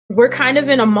We're kind of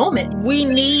in a moment. We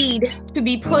need to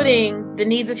be putting the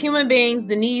needs of human beings,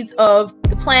 the needs of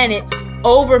the planet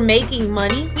over making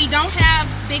money. We don't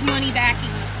have big money backing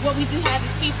us. What we do have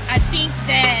is people. I think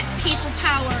that people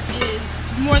power is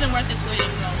more than worth its weight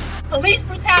in gold. Police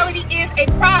brutality is a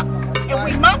problem,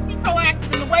 and we must be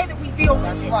proactive in the way that we deal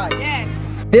with it. Right. Yes.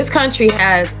 This country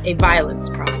has a violence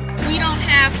problem. We don't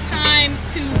have time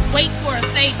to wait for a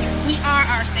savior. We are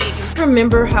our saviors.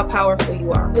 Remember how powerful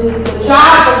you are. The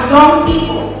job of young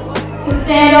people to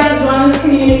stand up and join this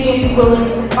community and be willing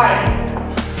to fight.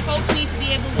 Folks need to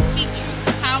be able to speak truth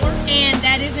to power, and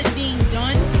that isn't being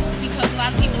done because a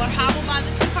lot of people are hobbled by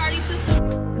the two-party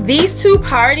system. These two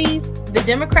parties, the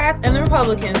Democrats and the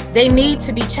Republicans, they need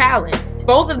to be challenged.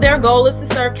 Both of their goal is to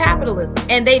serve capitalism,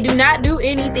 and they do not do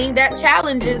anything that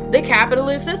challenges the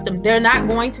capitalist system. They're not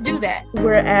going to do that.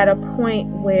 We're at a point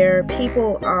where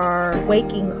people are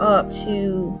waking up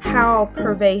to how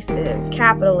pervasive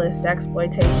capitalist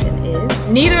exploitation is.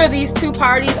 Neither of these two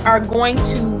parties are going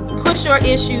to push your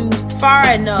issues far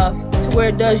enough to where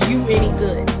it does you any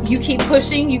good. You keep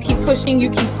pushing, you keep pushing,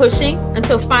 you keep pushing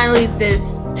until finally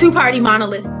this two-party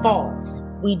monolith falls.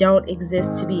 We don't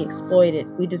exist to be exploited.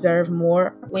 We deserve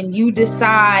more. When you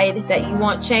decide that you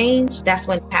want change, that's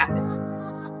when it happens.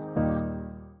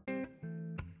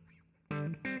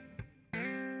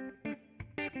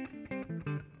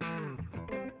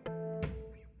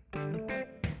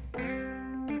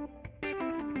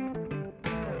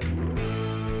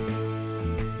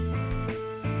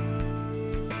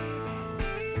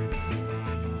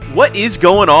 What is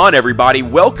going on, everybody?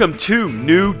 Welcome to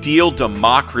New Deal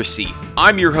Democracy.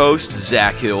 I'm your host,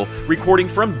 Zach Hill, recording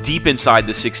from deep inside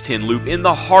the 610 Loop in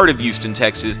the heart of Houston,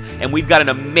 Texas, and we've got an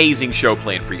amazing show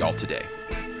planned for y'all today.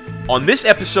 On this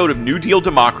episode of New Deal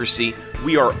Democracy,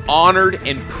 we are honored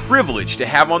and privileged to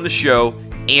have on the show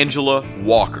Angela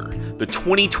Walker, the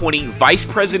 2020 vice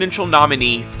presidential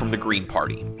nominee from the Green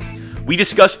Party. We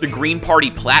discussed the Green Party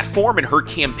platform and her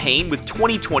campaign with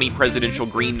 2020 presidential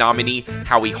Green nominee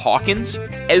Howie Hawkins,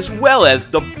 as well as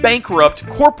the bankrupt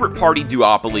corporate party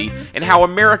duopoly and how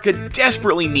America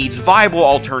desperately needs viable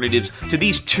alternatives to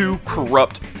these two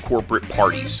corrupt corporate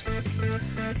parties.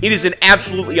 It is an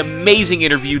absolutely amazing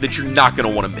interview that you're not going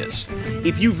to want to miss.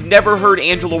 If you've never heard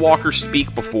Angela Walker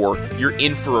speak before, you're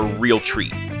in for a real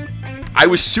treat. I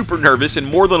was super nervous and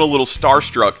more than a little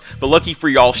starstruck, but lucky for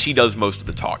y'all, she does most of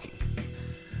the talking.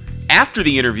 After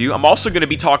the interview, I'm also going to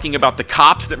be talking about the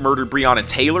cops that murdered Breonna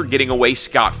Taylor getting away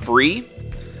scot-free,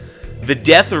 the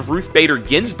death of Ruth Bader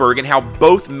Ginsburg and how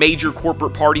both major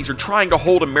corporate parties are trying to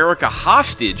hold America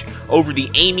hostage over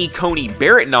the Amy Coney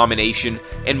Barrett nomination,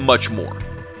 and much more.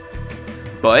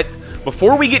 But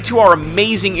before we get to our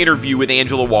amazing interview with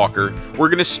Angela Walker, we're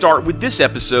going to start with this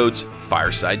episode's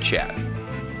Fireside Chat.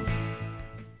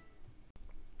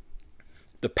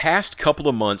 The past couple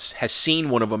of months has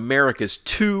seen one of America's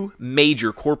two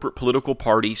major corporate political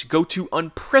parties go to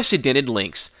unprecedented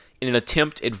lengths in an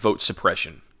attempt at vote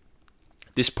suppression.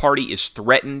 This party is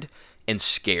threatened and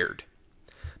scared.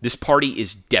 This party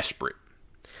is desperate.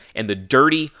 And the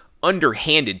dirty,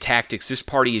 underhanded tactics this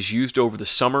party has used over the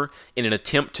summer in an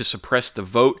attempt to suppress the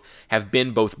vote have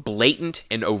been both blatant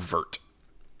and overt.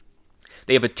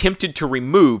 They have attempted to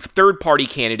remove third-party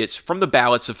candidates from the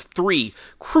ballots of three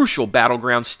crucial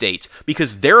battleground states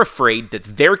because they're afraid that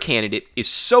their candidate is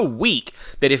so weak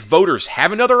that if voters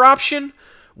have another option,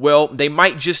 well, they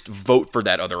might just vote for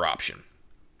that other option.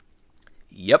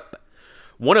 Yep.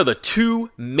 One of the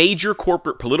two major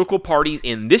corporate political parties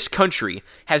in this country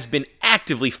has been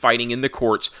actively fighting in the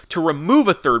courts to remove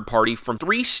a third party from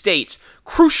three states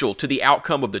crucial to the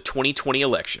outcome of the 2020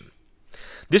 election.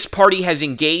 This party has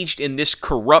engaged in this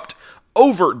corrupt,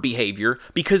 overt behavior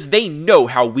because they know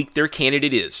how weak their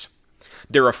candidate is.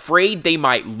 They're afraid they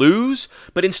might lose,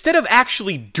 but instead of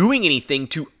actually doing anything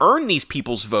to earn these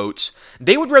people's votes,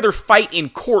 they would rather fight in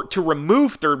court to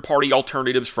remove third-party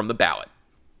alternatives from the ballot.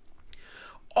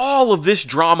 All of this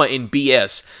drama and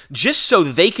BS just so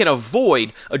they can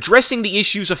avoid addressing the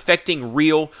issues affecting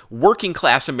real,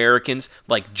 working-class Americans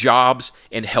like jobs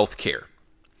and health care.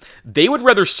 They would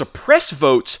rather suppress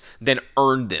votes than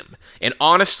earn them, and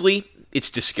honestly, it's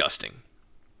disgusting.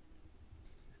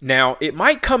 Now, it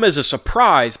might come as a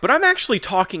surprise, but I'm actually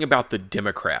talking about the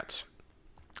Democrats.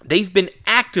 They've been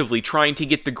actively trying to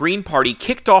get the Green Party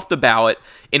kicked off the ballot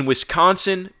in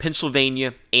Wisconsin,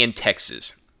 Pennsylvania, and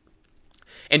Texas.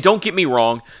 And don't get me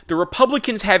wrong, the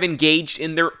Republicans have engaged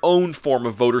in their own form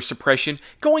of voter suppression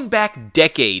going back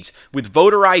decades with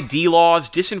voter ID laws,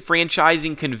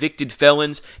 disenfranchising convicted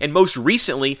felons, and most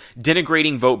recently,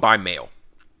 denigrating vote by mail.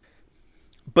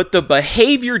 But the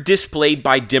behavior displayed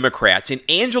by Democrats in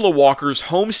Angela Walker's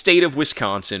home state of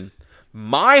Wisconsin,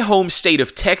 my home state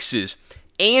of Texas,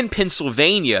 and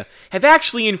Pennsylvania have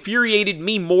actually infuriated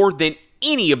me more than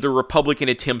any of the Republican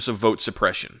attempts of vote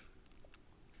suppression.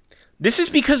 This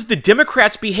is because the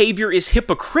Democrats' behavior is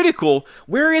hypocritical,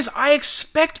 whereas I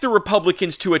expect the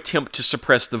Republicans to attempt to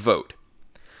suppress the vote.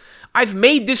 I've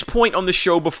made this point on the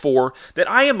show before that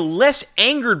I am less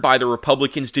angered by the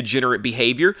Republicans' degenerate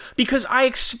behavior because I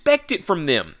expect it from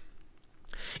them.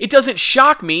 It doesn't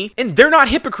shock me, and they're not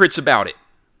hypocrites about it.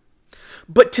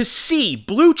 But to see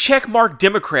blue checkmark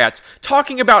Democrats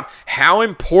talking about how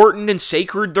important and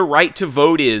sacred the right to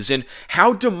vote is, and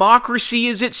how democracy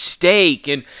is at stake,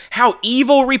 and how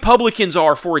evil Republicans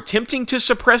are for attempting to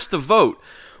suppress the vote,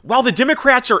 while the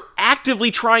Democrats are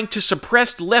actively trying to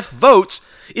suppress left votes,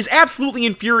 is absolutely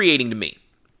infuriating to me.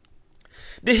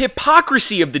 The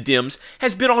hypocrisy of the Dems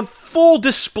has been on full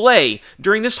display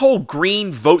during this whole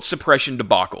green vote suppression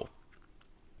debacle.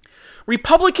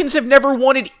 Republicans have never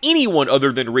wanted anyone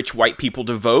other than rich white people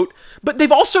to vote, but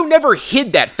they've also never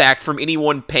hid that fact from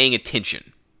anyone paying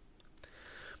attention.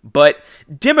 But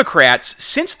Democrats,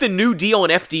 since the New Deal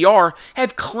and FDR,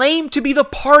 have claimed to be the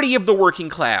party of the working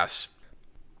class.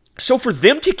 So for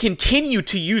them to continue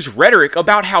to use rhetoric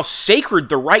about how sacred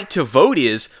the right to vote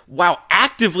is while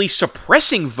actively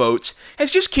suppressing votes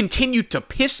has just continued to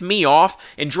piss me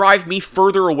off and drive me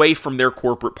further away from their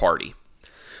corporate party.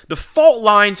 The fault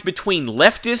lines between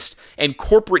leftists and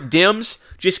corporate Dems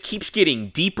just keeps getting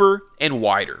deeper and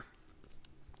wider.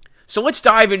 So let's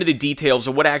dive into the details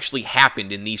of what actually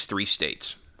happened in these three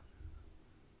states.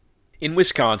 In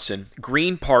Wisconsin,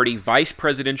 Green Party vice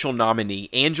presidential nominee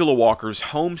Angela Walker's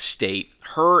home state,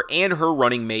 her and her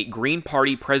running mate, Green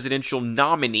Party presidential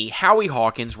nominee Howie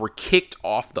Hawkins, were kicked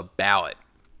off the ballot.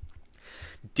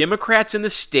 Democrats in the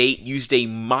state used a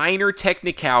minor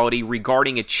technicality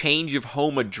regarding a change of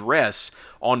home address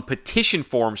on petition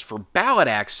forms for ballot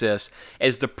access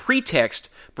as the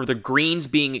pretext for the Greens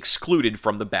being excluded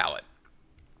from the ballot.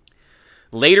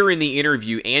 Later in the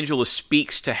interview, Angela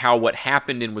speaks to how what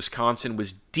happened in Wisconsin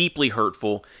was deeply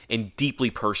hurtful and deeply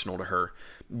personal to her.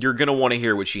 You're going to want to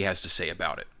hear what she has to say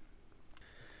about it.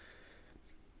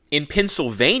 In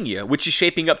Pennsylvania, which is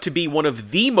shaping up to be one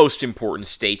of the most important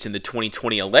states in the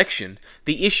 2020 election,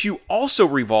 the issue also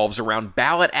revolves around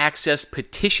ballot access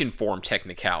petition form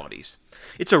technicalities.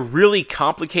 It's a really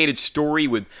complicated story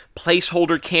with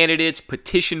placeholder candidates,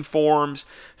 petition forms,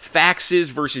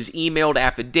 faxes versus emailed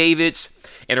affidavits,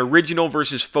 and original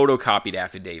versus photocopied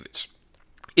affidavits.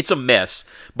 It's a mess,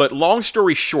 but long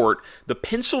story short, the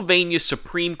Pennsylvania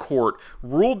Supreme Court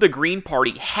ruled the Green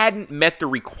Party hadn't met the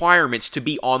requirements to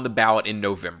be on the ballot in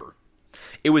November.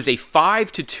 It was a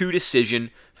 5-2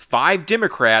 decision, 5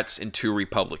 Democrats and 2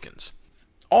 Republicans.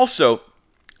 Also,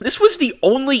 this was the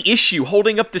only issue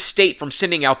holding up the state from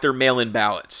sending out their mail-in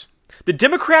ballots. The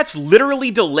Democrats literally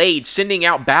delayed sending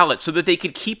out ballots so that they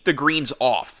could keep the Greens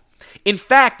off. In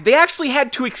fact, they actually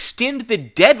had to extend the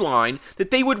deadline that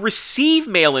they would receive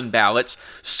mail-in ballots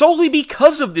solely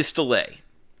because of this delay.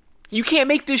 You can't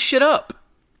make this shit up.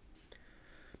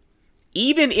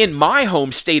 Even in my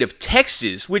home state of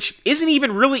Texas, which isn't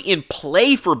even really in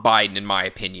play for Biden in my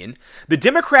opinion, the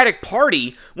Democratic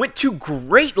Party went to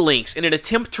great lengths in an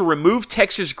attempt to remove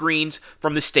Texas Greens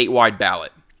from the statewide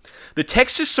ballot. The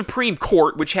Texas Supreme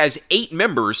Court, which has 8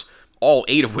 members, all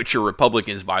 8 of which are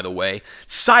Republicans, by the way,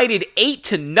 sided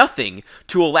 8-0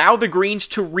 to allow the Greens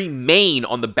to remain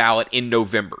on the ballot in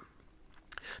November.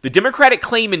 The Democratic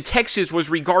claim in Texas was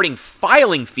regarding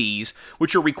filing fees,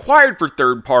 which are required for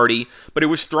third party, but it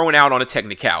was thrown out on a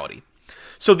technicality.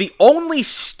 So the only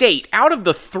state out of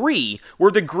the 3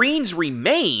 where the Greens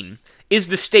remain is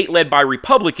the state led by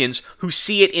Republicans who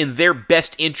see it in their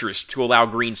best interest to allow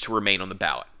Greens to remain on the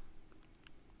ballot.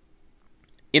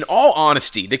 In all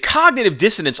honesty, the cognitive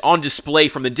dissonance on display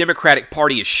from the Democratic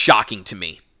Party is shocking to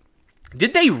me.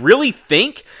 Did they really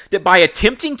think that by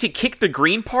attempting to kick the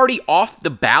Green Party off the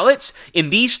ballots in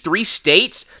these 3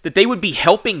 states that they would be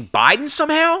helping Biden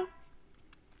somehow?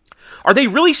 Are they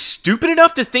really stupid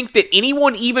enough to think that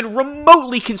anyone even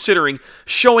remotely considering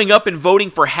showing up and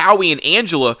voting for Howie and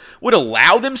Angela would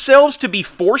allow themselves to be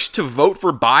forced to vote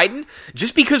for Biden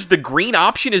just because the green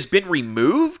option has been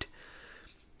removed?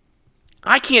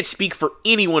 I can't speak for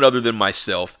anyone other than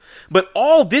myself, but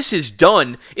all this has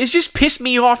done is just piss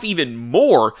me off even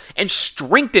more and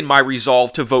strengthen my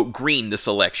resolve to vote green this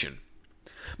election.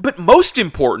 But most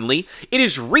importantly, it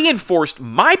has reinforced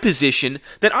my position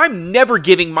that I'm never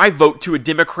giving my vote to a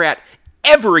Democrat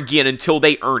ever again until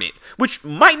they earn it, which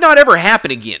might not ever happen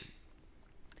again.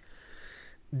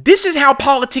 This is how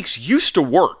politics used to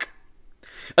work.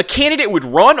 A candidate would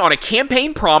run on a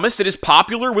campaign promise that is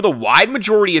popular with a wide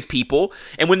majority of people,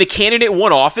 and when the candidate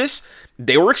won office,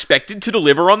 they were expected to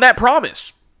deliver on that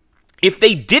promise. If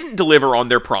they didn't deliver on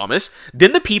their promise,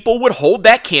 then the people would hold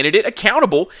that candidate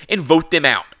accountable and vote them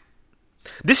out.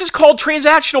 This is called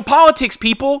transactional politics,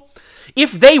 people.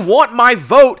 If they want my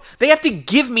vote, they have to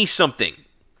give me something.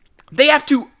 They have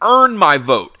to earn my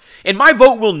vote, and my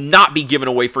vote will not be given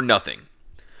away for nothing.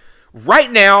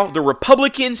 Right now, the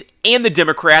Republicans and the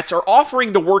Democrats are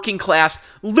offering the working class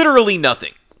literally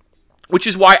nothing, which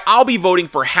is why I'll be voting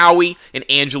for Howie and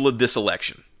Angela this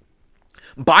election.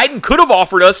 Biden could have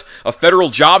offered us a federal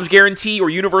jobs guarantee or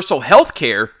universal health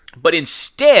care, but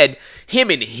instead, him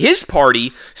and his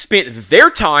party spent their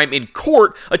time in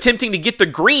court attempting to get the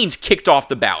Greens kicked off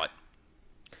the ballot.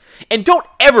 And don't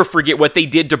ever forget what they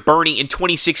did to Bernie in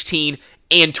 2016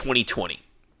 and 2020.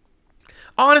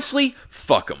 Honestly,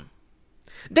 fuck them.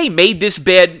 They made this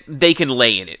bed, they can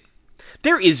lay in it.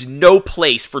 There is no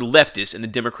place for leftists in the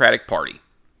Democratic Party.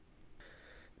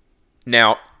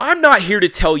 Now, I'm not here to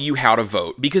tell you how to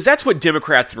vote, because that's what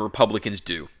Democrats and Republicans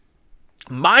do.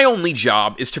 My only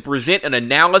job is to present an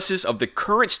analysis of the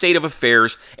current state of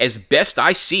affairs as best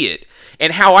I see it,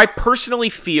 and how I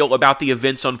personally feel about the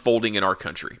events unfolding in our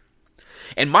country.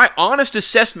 And my honest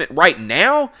assessment right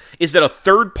now is that a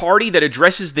third party that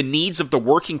addresses the needs of the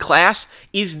working class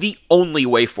is the only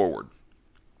way forward.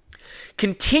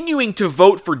 Continuing to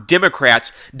vote for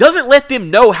Democrats doesn't let them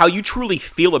know how you truly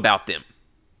feel about them.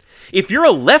 If you're a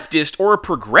leftist or a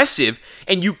progressive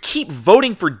and you keep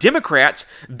voting for Democrats,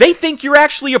 they think you're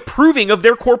actually approving of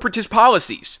their corporatist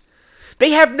policies.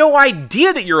 They have no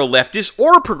idea that you're a leftist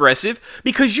or a progressive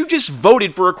because you just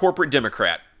voted for a corporate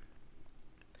Democrat.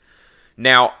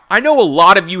 Now, I know a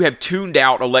lot of you have tuned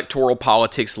out electoral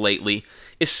politics lately,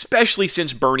 especially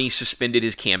since Bernie suspended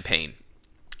his campaign.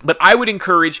 But I would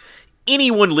encourage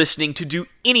anyone listening to do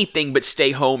anything but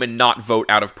stay home and not vote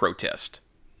out of protest.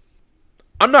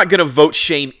 I'm not going to vote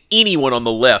shame anyone on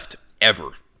the left, ever.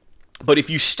 But if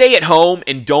you stay at home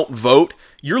and don't vote,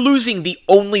 you're losing the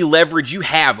only leverage you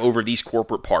have over these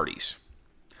corporate parties.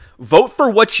 Vote for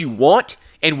what you want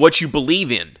and what you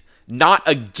believe in, not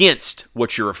against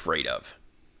what you're afraid of.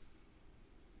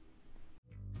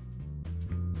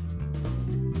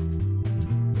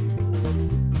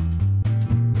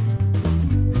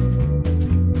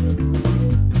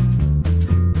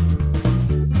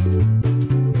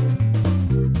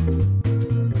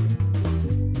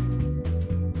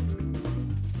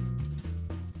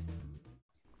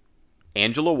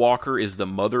 Angela Walker is the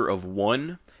mother of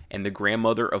one and the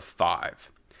grandmother of 5.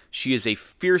 She is a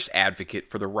fierce advocate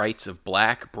for the rights of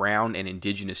Black, brown, and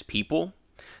indigenous people,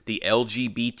 the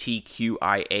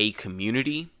LGBTQIA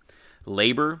community,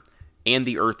 labor, and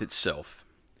the earth itself.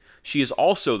 She is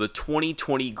also the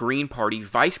 2020 Green Party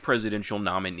vice presidential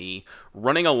nominee,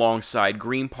 running alongside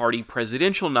Green Party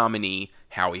presidential nominee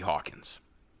Howie Hawkins.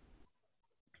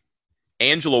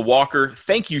 Angela Walker,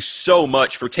 thank you so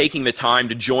much for taking the time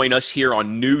to join us here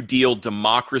on New Deal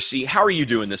Democracy. How are you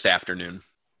doing this afternoon?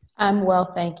 I'm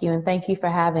well, thank you, and thank you for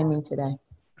having me today.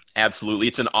 Absolutely.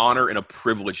 It's an honor and a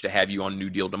privilege to have you on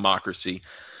New Deal Democracy.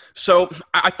 So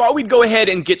I thought we'd go ahead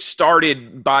and get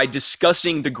started by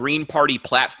discussing the Green Party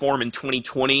platform in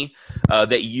 2020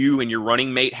 that you and your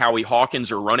running mate, Howie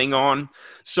Hawkins, are running on.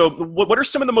 So what are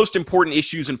some of the most important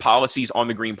issues and policies on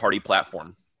the Green Party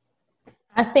platform?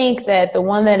 I think that the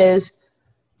one that is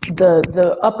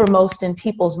the uppermost in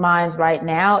people's minds right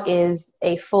now is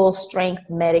a full-strength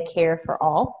Medicare for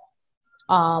all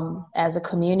as a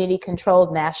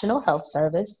community-controlled national health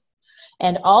service,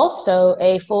 and also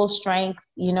a full-strength,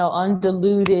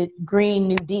 undiluted Green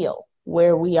New Deal,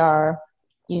 where we are,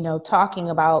 talking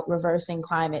about reversing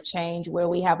climate change, where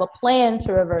we have a plan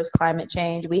to reverse climate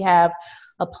change. We have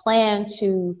a plan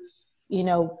to,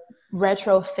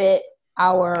 retrofit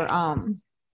our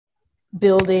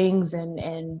buildings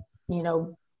and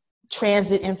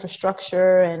transit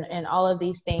infrastructure and all of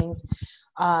these things.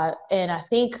 And I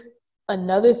think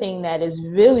another thing that is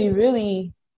really,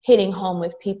 really hitting home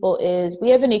with people is we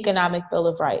have an economic bill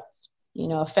of rights,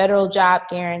 a federal job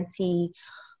guarantee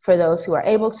for those who are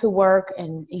able to work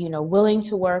and, willing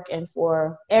to work, and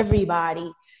for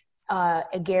everybody, a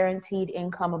guaranteed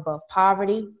income above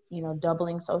poverty,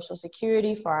 doubling Social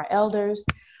Security for our elders,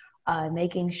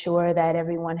 making sure that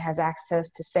everyone has access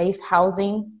to safe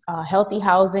housing, healthy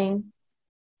housing,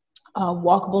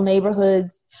 walkable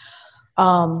neighborhoods.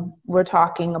 We're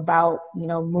talking about,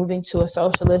 moving to a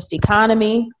socialist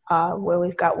economy where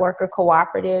we've got worker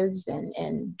cooperatives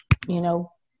and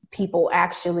people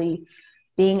actually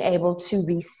being able to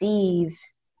receive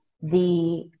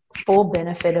the full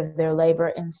benefit of their labor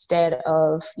instead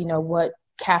of, what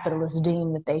capitalists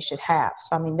deem that they should have.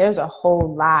 So, I mean, there's a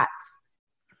whole lot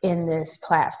in this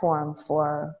platform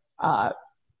for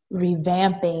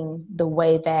revamping the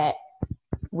way that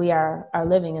we are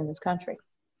living in this country.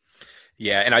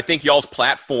 Yeah, and I think y'all's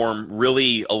platform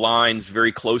really aligns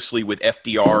very closely with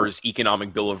FDR's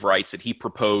Economic Bill of Rights that he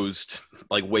proposed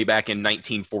like way back in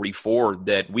 1944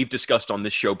 that we've discussed on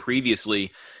this show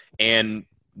previously. And,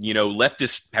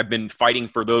 leftists have been fighting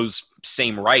for those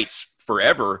same rights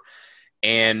forever.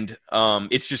 And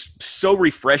it's just so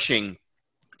refreshing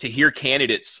to hear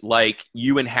candidates like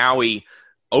you and Howie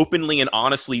openly and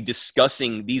honestly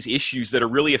discussing these issues that are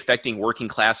really affecting working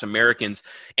class Americans.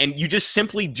 And you just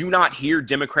simply do not hear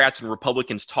Democrats and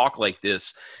Republicans talk like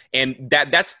this. And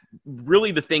that's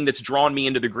really the thing that's drawn me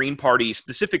into the Green Party,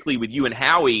 specifically with you and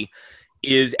Howie,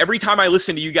 is every time I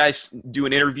listen to you guys do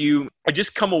an interview, I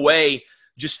just come away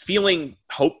just feeling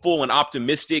hopeful and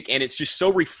optimistic. And it's just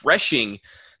so refreshing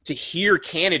to hear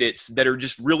candidates that are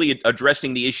just really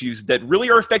addressing the issues that really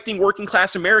are affecting working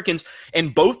class Americans.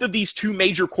 And both of these two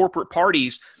major corporate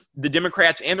parties, the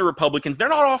Democrats and the Republicans, they're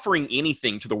not offering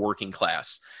anything to the working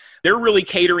class. They're really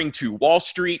catering to Wall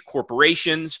Street,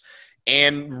 corporations,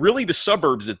 and really the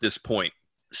suburbs at this point.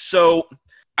 So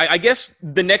I guess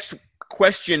the next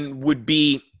question would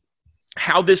be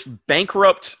how this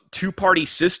bankrupt two-party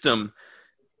system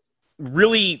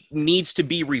really needs to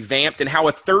be revamped and how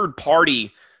a third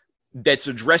party that's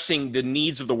addressing the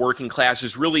needs of the working class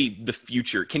is really the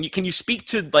future. Can you speak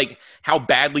to like how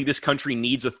badly this country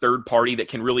needs a third party that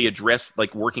can really address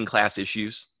like working class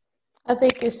issues? I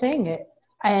think you're saying it.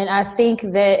 And I think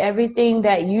that everything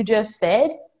that you just said,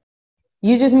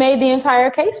 you just made the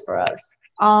entire case for us.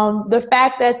 The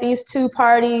fact that these two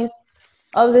parties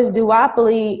of this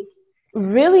duopoly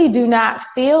really do not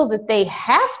feel that they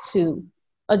have to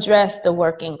address the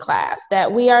working class, that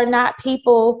we are not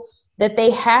people that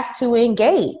they have to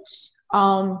engage,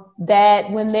 that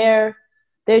when they're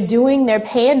doing their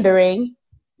pandering,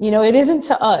 it isn't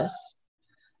to us.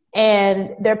 And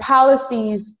their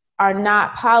policies are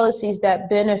not policies that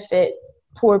benefit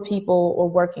poor people or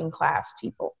working class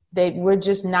people. We're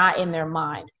just not in their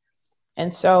mind.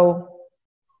 And so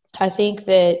I think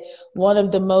that one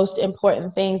of the most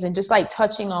important things, and just like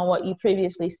touching on what you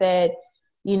previously said,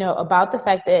 about the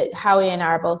fact that Howie and I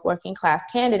are both working class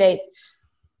candidates,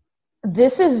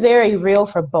 this is very real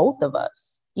for both of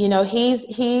us. He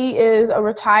is a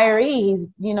retiree. He's,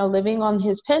 living on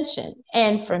his pension.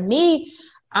 And for me,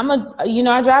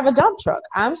 I drive a dump truck.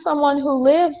 I'm someone who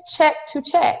lives check to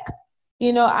check.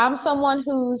 I'm someone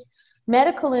whose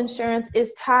medical insurance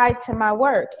is tied to my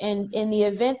work. And in the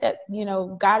event that,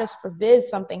 God forbid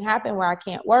something happened where I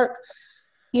can't work,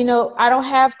 I don't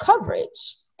have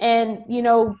coverage. And,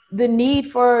 the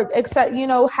need for,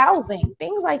 housing,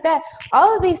 things like that.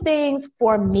 All of these things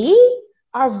for me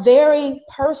are very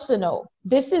personal.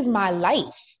 This is my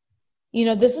life.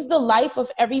 This is the life of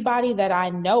everybody that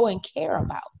I know and care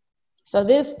about. So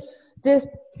the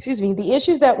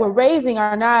issues that we're raising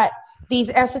are not these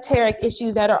esoteric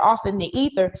issues that are off in the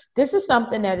ether. This is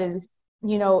something that is,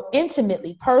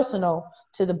 intimately personal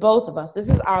to the both of us. This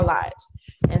is our lives.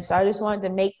 And so I just wanted to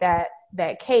make that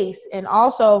case. And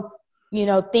also,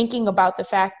 thinking about the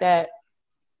fact that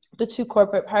the two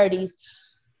corporate parties,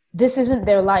 this isn't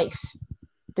their life.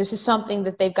 This is something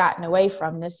that they've gotten away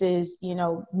from. This is,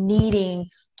 needing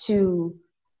to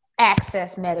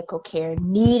access medical care,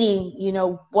 needing,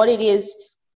 what it is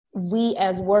we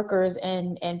as workers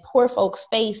and poor folks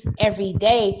face every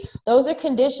day. Those are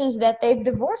conditions that they've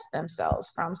divorced themselves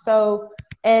from. So,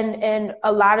 and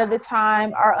a lot of the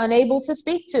time are unable to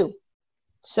speak to.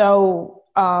 So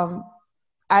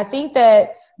I think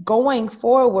that going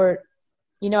forward,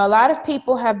 a lot of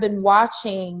people have been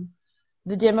watching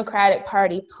the Democratic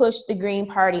Party push the Green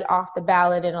Party off the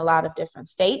ballot in a lot of different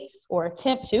states, or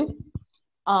attempt to.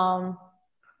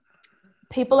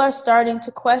 People are starting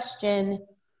to question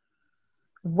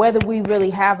whether we really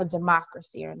have a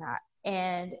democracy or not.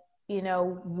 And,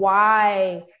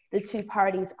 why the two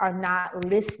parties are not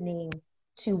listening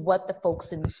to what the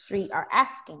folks in the street are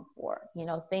asking for.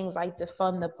 Things like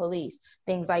defund the police,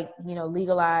 things like,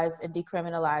 legalize and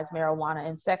decriminalize marijuana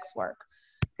and sex work,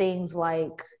 things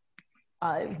like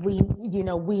we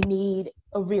need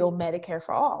a real Medicare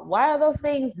for all. Why are those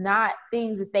things not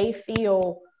things that they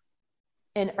feel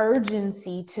an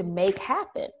urgency to make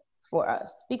happen for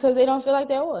us? Because they don't feel like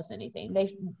they owe us anything. They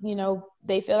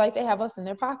feel like they have us in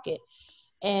their pocket.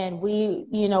 And we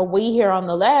here on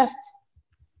the left,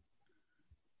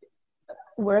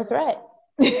 we're a threat.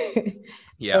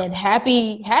 Yeah. And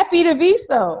happy to be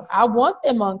so. I want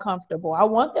them uncomfortable. I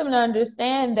want them to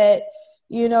understand that,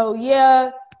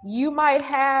 yeah, you might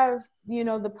have,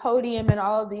 the podium and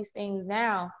all of these things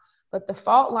now, but the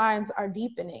fault lines are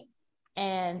deepening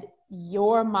and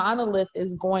your monolith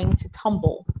is going to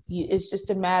tumble. It's just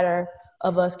a matter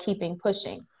of us keeping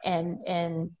pushing.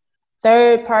 And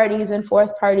third parties and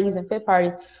fourth parties and fifth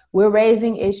parties, we're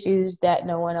raising issues that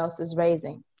no one else is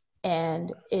raising.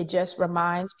 And it just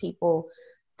reminds people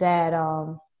that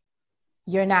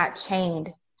you're not chained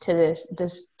to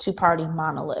this two-party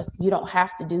monolith. You don't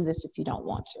have to do this if you don't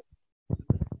want to.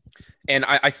 And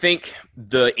I think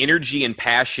the energy and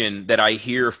passion that I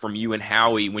hear from you and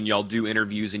Howie when y'all do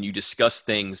interviews and you discuss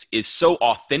things is so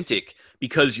authentic,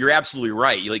 because you're absolutely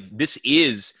right. Like, this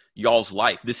is y'all's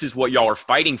life. This is what y'all are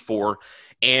fighting for.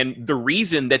 And the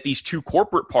reason that these two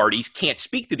corporate parties can't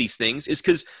speak to these things is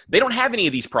because they don't have any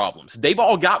of these problems. They've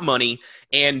all got money,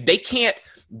 and they can't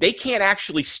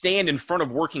actually stand in front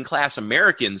of working class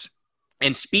Americans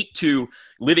and speak to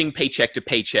living paycheck to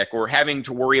paycheck, or having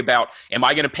to worry about, am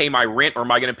I going to pay my rent, or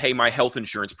am I going to pay my health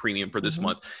insurance premium for this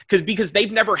month? Because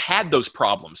they've never had those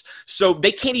problems. So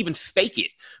they can't even fake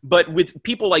it. But with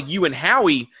people like you and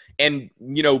Howie and,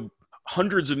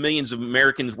 hundreds of millions of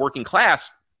Americans working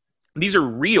class, these are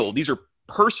real. These are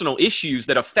personal issues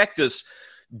that affect us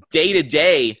day to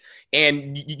day.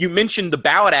 And you mentioned the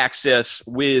ballot access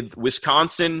with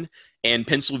Wisconsin and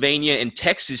Pennsylvania and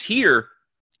Texas here.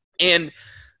 And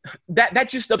that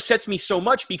just upsets me so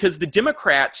much, because the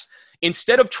Democrats,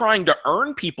 instead of trying to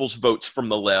earn people's votes from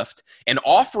the left and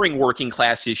offering working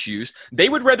class issues, they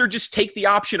would rather just take the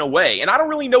option away. And I don't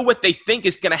really know what they think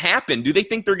is going to happen. Do they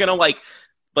think they're going to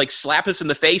like slap us in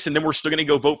the face and then we're still going to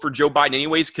go vote for Joe Biden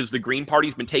anyways because the Green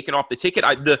Party's been taken off the ticket?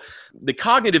 The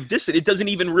cognitive dissonance, it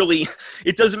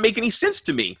doesn't make any sense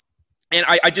to me. And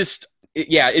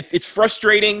it's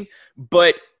frustrating,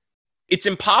 but it's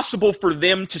impossible for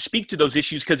them to speak to those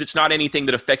issues because it's not anything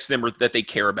that affects them or that they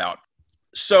care about.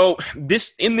 So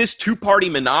in this two-party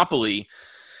monopoly,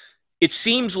 it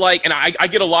seems like, and I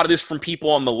get a lot of this from people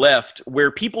on the left, where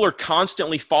people are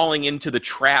constantly falling into the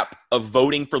trap of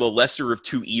voting for the lesser of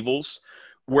two evils,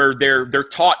 where they're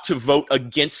taught to vote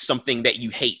against something that you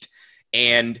hate,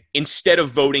 and instead of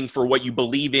voting for what you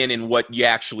believe in and what you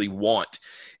actually want.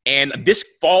 And this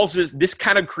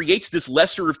kind of creates this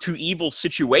lesser of two evils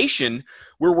situation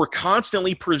where we're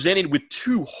constantly presented with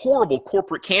two horrible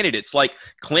corporate candidates like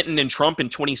Clinton and Trump in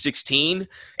 2016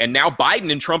 and now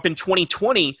Biden and Trump in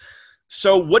 2020.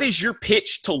 So what is your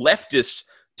pitch to leftists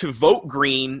to vote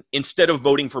green instead of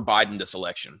voting for Biden this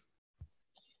election?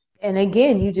 And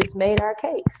again, you just made our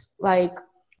case.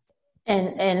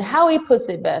 And how he puts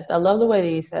it best, I love the way that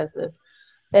he says this,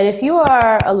 that if you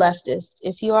are a leftist,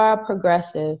 if you are a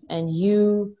progressive, and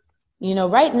you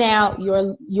right now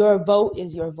your vote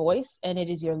is your voice and it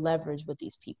is your leverage with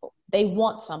these people. They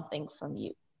want something from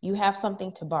you. You have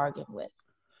something to bargain with.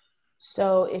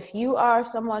 So if you are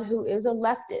someone who is a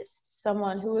leftist,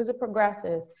 someone who is a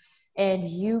progressive, and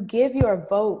you give your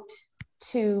vote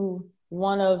to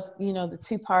one of the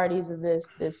two parties of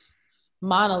this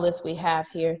monolith we have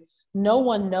here, no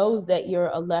one knows that you're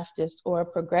a leftist or a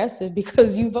progressive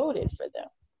because you voted for them.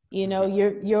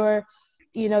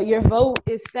 Your vote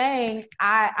is saying,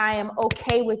 I am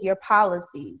okay with your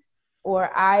policies,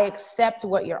 or I accept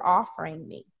what you're offering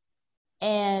me.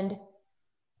 And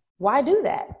why do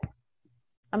that?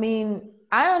 I mean,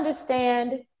 I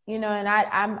understand, and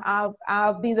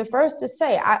I'll be the first to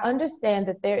say, I understand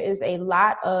that there is a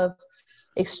lot of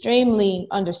extremely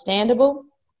understandable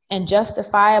and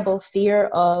justifiable fear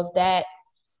of that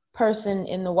person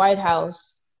in the White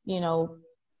House,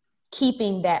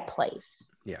 keeping that place.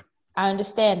 Yeah. I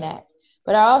understand that.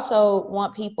 But I also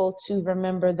want people to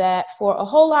remember that for a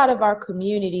whole lot of our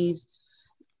communities,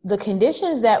 the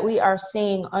conditions that we are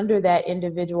seeing under that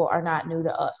individual are not new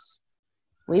to us.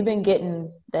 We've been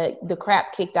getting the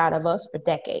crap kicked out of us for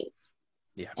decades.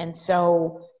 Yeah. And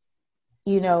so,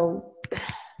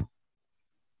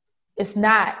 it's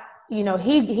not,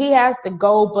 he has to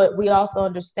go, but we also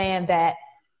understand that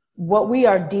what we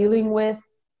are dealing with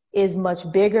is much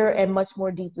bigger and much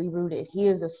more deeply rooted. He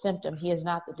is a symptom. He is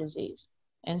not the disease.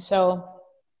 And so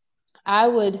I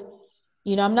would,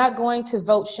 I'm not going to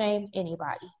vote shame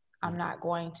anybody. I'm not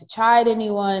going to chide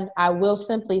anyone. I will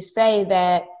simply say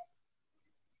that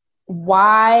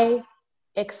why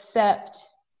accept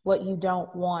what you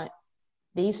don't want?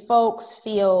 These folks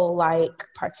feel like,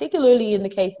 particularly in the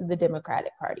case of the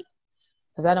Democratic Party,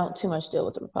 because I don't too much deal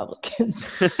with the Republicans.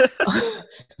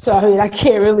 So, I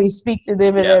can't really speak to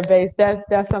them in their base.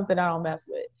 That's something I don't mess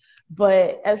with.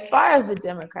 But as far as the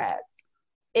Democrats,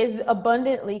 is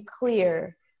abundantly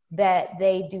clear that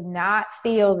they do not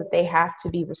feel that they have to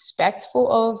be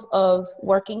respectful of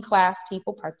working class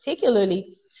people,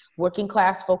 particularly working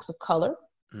class folks of color,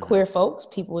 queer folks,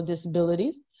 people with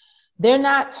disabilities. They're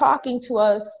not talking to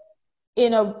us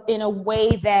in a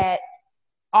way that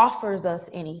offers us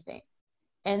anything.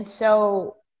 And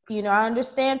so, I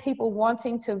understand people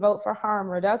wanting to vote for harm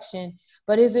reduction,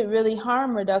 but is it really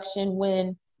harm reduction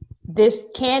when this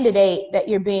candidate that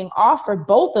you're being offered,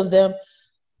 both of them,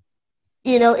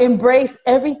 embrace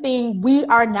everything we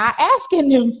are not asking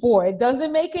them for? It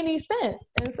doesn't make any sense.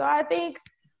 And so I think,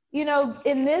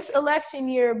 in this election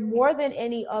year, more than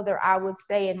any other, I would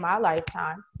say in my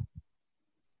lifetime,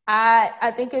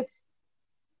 I think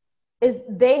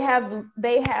they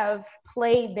have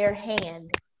played their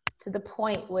hand to the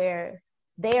point where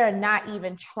they are not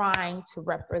even trying to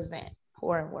represent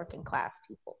poor and working class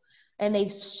people. And they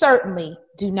certainly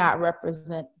do not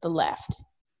represent the left.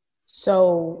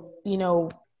 So,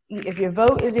 if your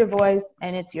vote is your voice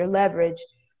and it's your leverage,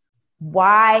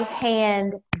 why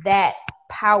hand that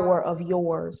power of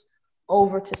yours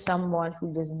over to someone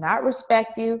who does not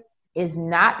respect you, is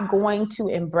not going to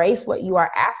embrace what you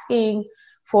are asking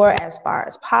for as far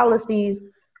as policies?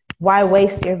 Why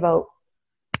waste your vote?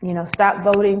 Stop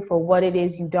voting for what it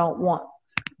is you don't want.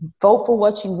 Vote for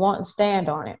what you want and stand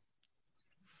on it.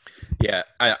 Yeah,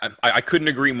 I couldn't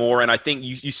agree more. And I think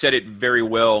you said it very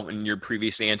well in your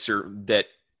previous answer that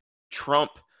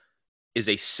Trump is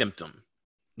a symptom.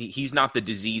 He's not the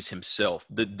disease himself.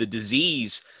 The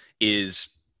disease is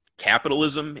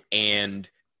capitalism and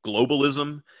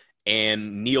globalism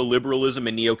and neoliberalism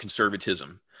and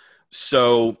neoconservatism.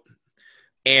 So,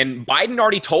 and Biden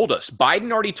already told us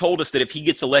that if he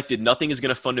gets elected, nothing is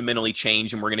going to fundamentally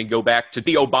change, and we're going to go back to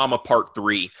the Obama Part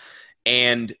 3.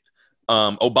 And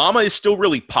Obama is still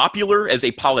really popular as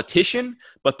a politician,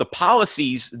 but the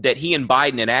policies that he and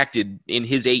Biden enacted in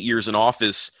his 8 years in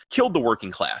office killed the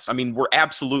working class. I mean, we're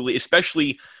absolutely,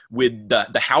 especially with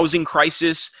the housing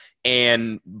crisis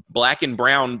and Black and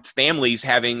brown families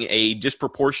having a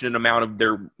disproportionate amount of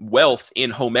their wealth in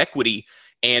home equity,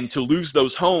 and to lose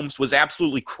those homes was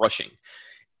absolutely crushing.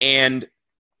 And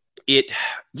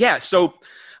so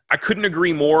I couldn't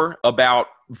agree more about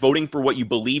voting for what you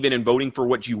believe in and voting for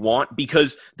what you want,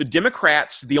 because the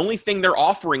Democrats, the only thing they're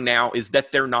offering now is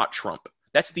that they're not Trump.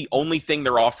 That's the only thing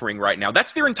they're offering right now.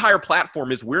 That's their entire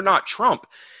platform, is we're not Trump.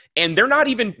 And they're not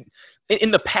even,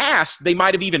 in the past, they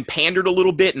might have even pandered a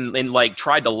little bit and like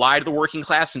tried to lie to the working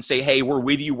class and say, hey, we're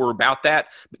with you, we're about that.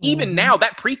 But even now,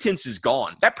 that pretense is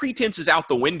gone. That pretense is out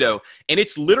the window. And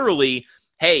it's literally,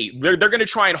 hey, they're going to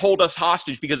try and hold us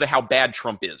hostage because of how bad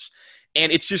Trump is.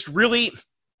 And it's just really,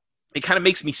 it kind of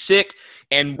makes me sick.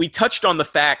 And we touched on the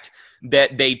fact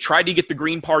that they tried to get the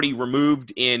Green Party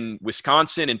removed in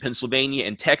Wisconsin and Pennsylvania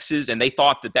and Texas, and they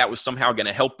thought that was somehow going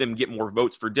to help them get more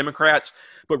votes for Democrats.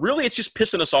 But really, it's just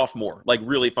pissing us off more, like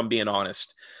really, if I'm being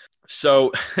honest.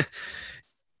 So,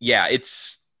 yeah,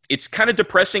 it's kind of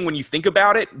depressing when you think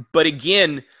about it. But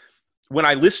again, when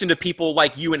I listen to people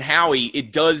like you and Howie,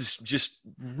 it does just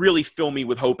really fill me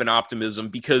with hope and optimism,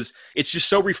 because it's just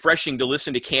so refreshing to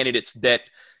listen to candidates that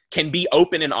can be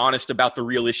open and honest about the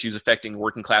real issues affecting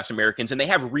working class Americans, and they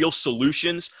have real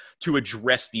solutions to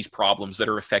address these problems that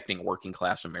are affecting working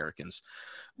class Americans.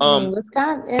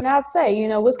 Wisconsin, and I'd say,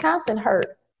 Wisconsin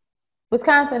hurt.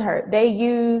 Wisconsin hurt. They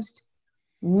used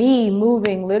me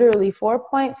moving literally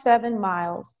 4.7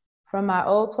 miles from my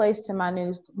old place to my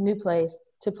new place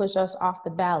to push us off the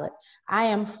ballot. I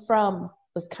am from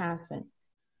Wisconsin.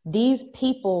 These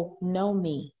people know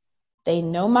me. They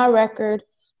know my record.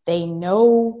 They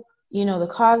know, the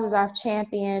causes I've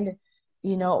championed.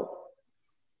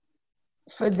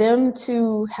 For them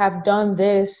to have done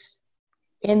this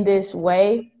in this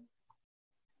way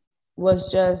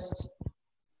was just,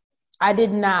 I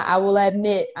will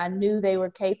admit, I knew they were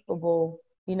capable.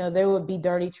 There would be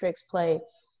dirty tricks played.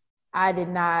 I did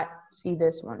not see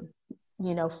this one,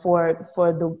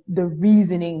 for the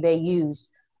reasoning they used.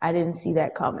 I didn't see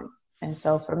that coming. And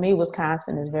so for me,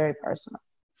 Wisconsin is very personal.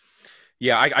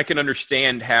 Yeah, I can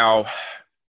understand how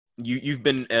you've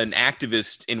been an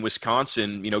activist in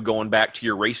Wisconsin, going back to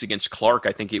your race against Clark.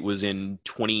 I think it was in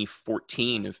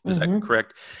 2014. Is that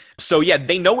correct? So yeah,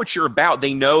 they know what you're about.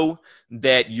 They know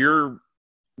that you're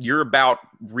about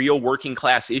real working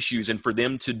class issues, and for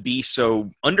them to be so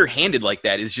underhanded like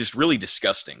that is just really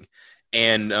disgusting.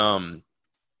 And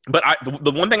but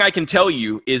the one thing I can tell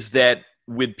you is that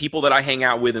with people that I hang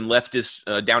out with and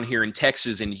leftists down here in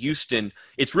Texas and Houston,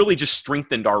 it's really just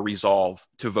strengthened our resolve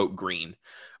to vote green.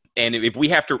 And if we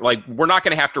have to, we're not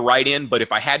going to have to write in, but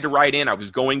if I had to write in, I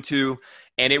was going to.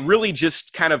 And it really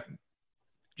just kind of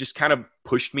just kind of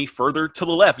pushed me further to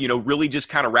the left, really just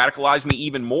kind of radicalized me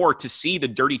even more to see the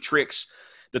dirty tricks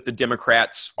that the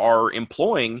Democrats are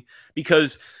employing,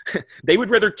 because they would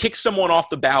rather kick someone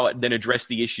off the ballot than address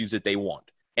the issues that they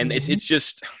want. And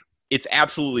it's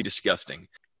absolutely disgusting.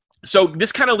 So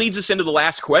this kind of leads us into the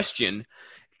last question,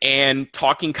 and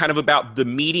talking kind of about the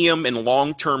medium and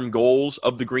long-term goals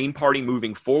of the Green Party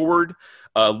moving forward,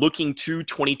 looking to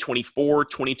 2024,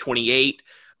 2028.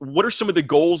 What are some of the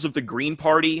goals of the Green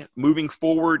Party moving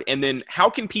forward? And then how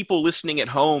can people listening at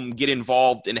home get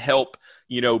involved and help,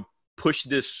 push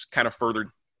this kind of further?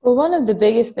 Well, one of the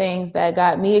biggest things that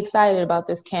got me excited about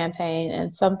this campaign,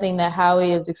 and something that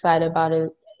Howie is excited about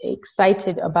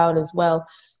as well,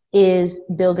 is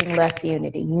building left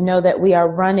unity. You know that we are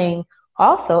running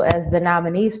also as the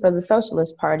nominees for the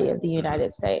Socialist Party of the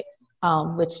United States,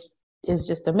 which is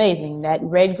just amazing. That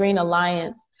Red-Green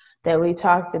Alliance that we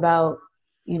talked about,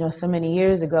 so many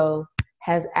years ago,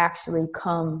 has actually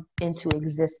come into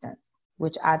existence,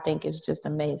 which I think is just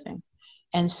amazing.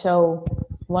 And so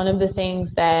one of the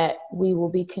things that we will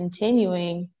be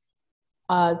continuing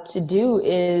to do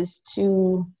is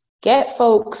to get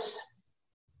folks.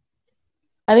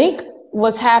 I think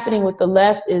what's happening with the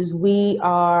left is we're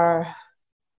all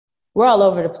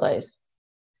over the place.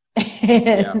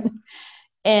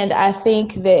 And I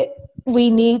think that we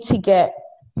need to get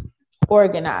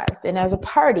organized. And as a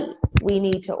party, we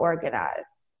need to organize.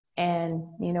 And,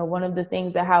 one of the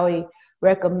things that Howie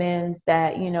recommends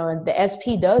that, and the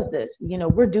SP does this,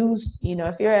 we're dues,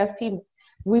 if you're SP,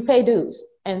 we pay dues.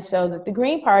 And so that the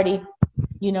Green Party,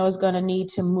 is going to need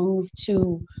to move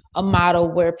to a model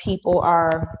where people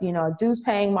are, a dues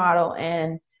paying model.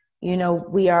 And,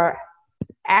 we are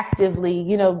actively,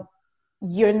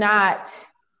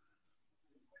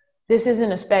 this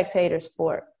isn't a spectator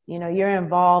sport. You're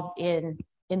involved in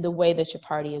the way that your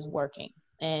party is working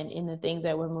and in the things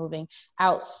that we're moving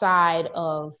outside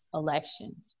of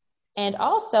elections. And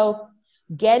also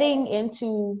getting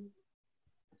into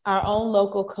our own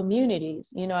local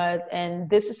communities, and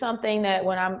this is something that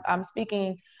when I'm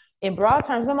speaking in broad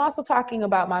terms, I'm also talking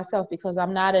about myself, because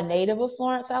I'm not a native of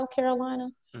Florence, South Carolina.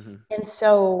 Mm-hmm. And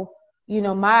so,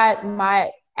 my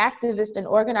activist and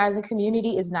organizing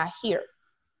community is not here.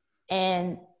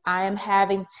 And I am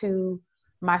having to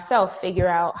myself figure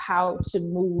out how to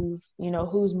move,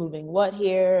 who's moving what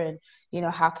here, and,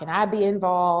 how can I be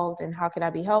involved and how can I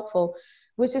be helpful,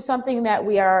 which is something that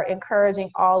we are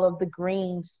encouraging all of the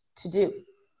Greens to do.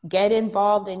 Get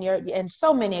involved and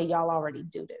so many of y'all already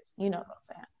do this, what I'm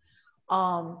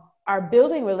saying. Are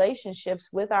building relationships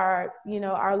with our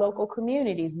local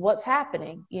communities. What's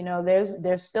happening?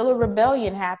 There's still a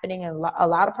rebellion happening in a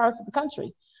lot of parts of the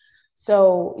country.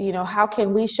 So, how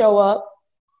can we show up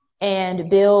and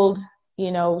build,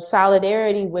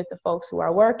 solidarity with the folks who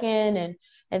are working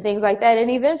and things like that.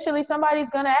 And eventually somebody's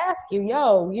going to ask you,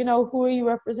 who are you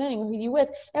representing? Who are you with?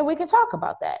 And we can talk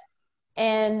about that.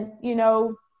 And,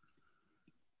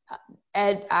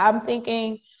 and I'm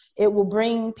thinking it will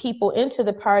bring people into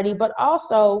the party, but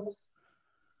also,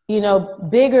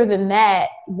 bigger than that,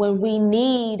 when we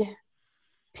need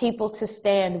people to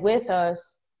stand with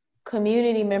us,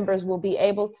 community members will be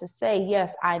able to say,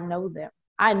 yes, I know them.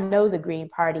 I know the Green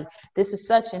Party. This is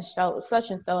such and so,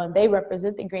 and they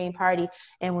represent the Green Party.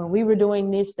 And when we were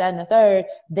doing this, that, and the third,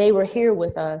 they were here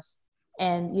with us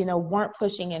and, weren't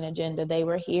pushing an agenda. They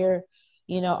were here,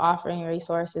 offering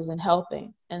resources and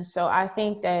helping. And so I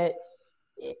think that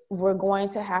we're going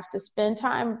to have to spend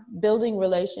time building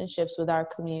relationships with our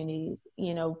communities,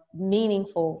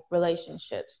 meaningful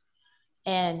relationships,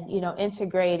 and,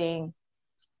 integrating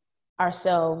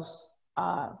ourselves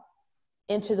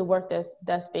into the work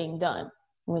that's being done.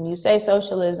 When you say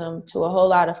socialism to a whole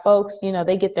lot of folks,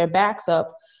 they get their backs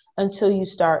up until you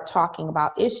start talking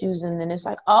about issues, and then it's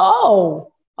like,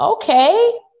 oh,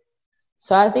 okay.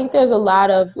 So I think there's a lot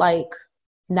of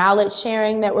knowledge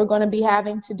sharing that we're going to be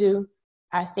having to do.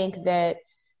 I think that,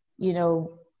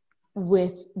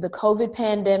 with the COVID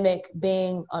pandemic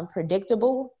being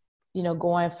unpredictable,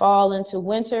 going fall into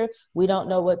winter, we don't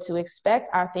know what to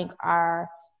expect. I think our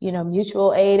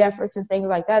mutual aid efforts and things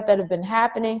like that have been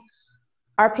happening,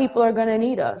 our people are going to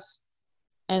need us.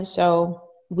 And so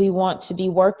we want to be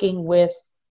working with,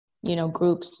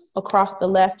 groups across the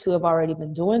left who have already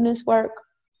been doing this work,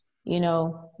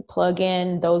 plug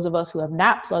in those of us who have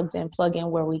not plugged in, plug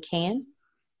in where we can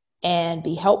and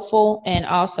be helpful. And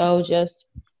also just,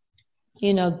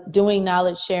 doing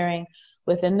knowledge sharing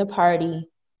within the party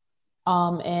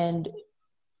and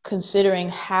considering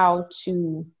how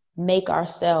to make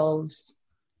ourselves,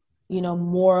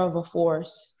 more of a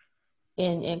force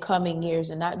in coming years,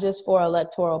 and not just for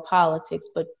electoral politics,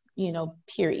 but,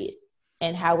 period,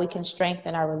 and how we can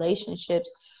strengthen our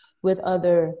relationships with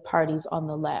other parties on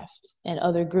the left and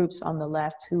other groups on the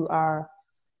left who are,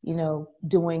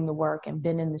 doing the work and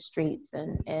been in the streets,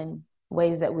 and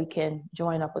ways that we can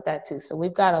join up with that too. So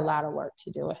we've got a lot of work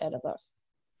to do ahead of us.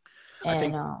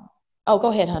 And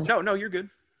go ahead, honey. No, you're good.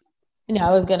 I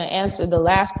was going to answer the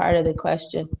last part of the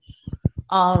question.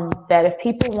 That if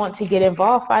people want to get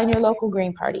involved, find your local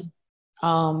Green Party.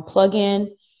 Plug in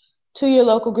to your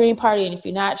local Green Party. And if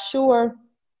you're not sure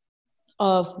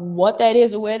of what that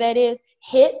is or where that is,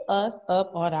 hit us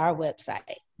up on our website,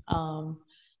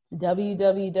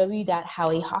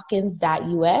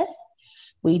 www.howiehawkins.us.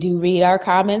 We do read our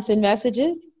comments and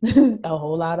messages. A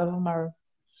whole lot of them are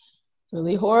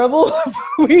really horrible.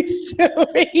 We still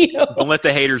read them. Don't let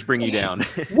the haters bring you down.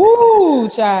 Woo,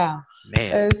 child.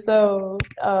 Man. And so,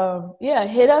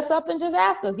 hit us up and just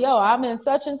ask us, I'm in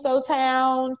such and so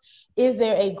town. Is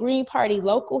there a Green Party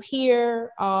local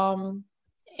here? And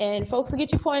folks will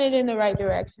get you pointed in the right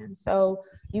direction. So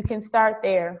you can start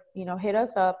there, hit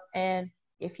us up. And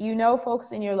if you know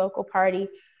folks in your local party,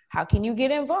 how can you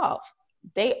get involved?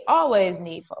 They always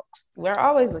need folks. We're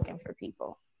always looking for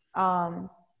people. And,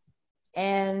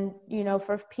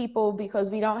 for people,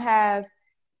 because we don't have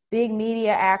big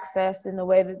media access in the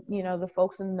way that, the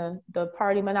folks in the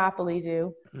party monopoly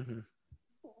do. Mm-hmm.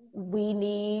 We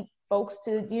need folks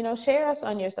to, share us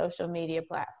on your social media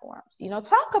platforms,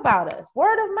 talk about us,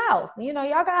 word of mouth.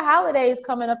 Y'all got holidays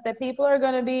coming up that people are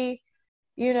going to be,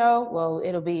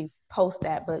 it'll be post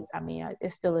that, but I mean,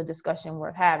 it's still a discussion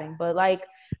worth having. But like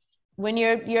when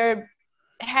you're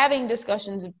having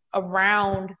discussions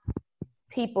around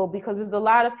people, because there's a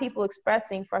lot of people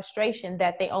expressing frustration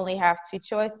that they only have two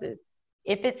choices.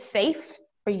 If it's safe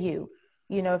for you,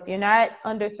 if you're not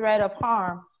under threat of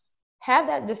harm, have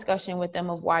that discussion with them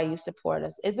of why you support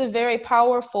us. It's a very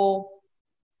powerful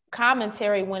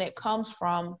commentary when it comes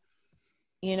from,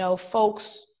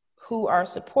 folks who are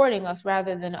supporting us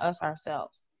rather than us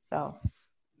ourselves. So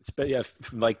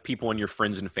like people in your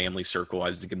friends and family circle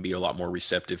is going to be a lot more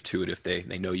receptive to it if they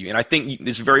know you. And I think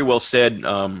it's very well said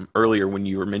earlier when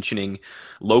you were mentioning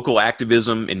local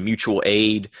activism and mutual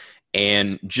aid,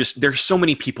 and just there's so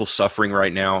many people suffering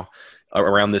right now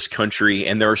around this country,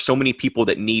 and there are so many people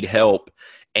that need help,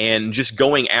 and just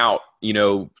going out,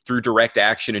 through direct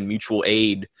action and mutual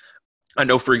aid. I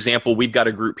know, for example, we've got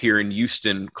a group here in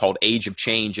Houston called Age of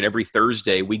Change, and every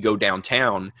Thursday we go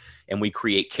downtown and we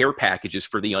create care packages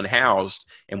for the unhoused,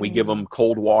 and we give them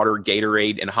cold water,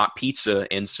 Gatorade, and hot pizza,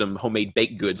 and some homemade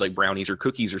baked goods like brownies or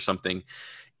cookies or something.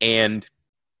 And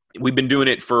we've been doing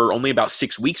it for only about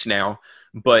 6 weeks now.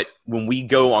 But when we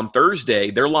go on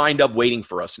Thursday, they're lined up waiting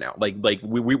for us now. Like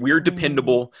we're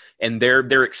dependable, and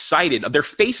they're excited. Their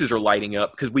faces are lighting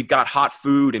up because we've got hot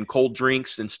food and cold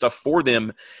drinks and stuff for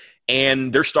them.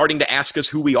 And they're starting to ask us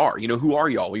who we are. Who are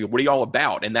y'all? What are y'all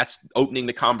about? And that's opening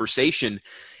the conversation.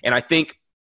 And I think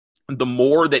the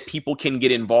more that people can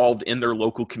get involved in their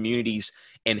local communities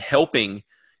and helping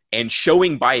and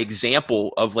showing by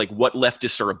example of like what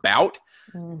leftists are about,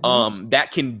 that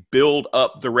can build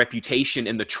up the reputation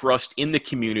and the trust in the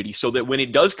community, so that when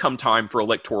it does come time for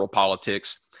electoral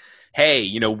politics,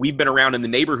 hey, we've been around in the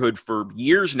neighborhood for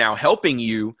years now helping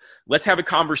you. Let's have a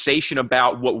conversation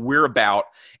about what we're about.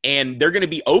 And they're going to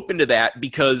be open to that,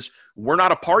 because we're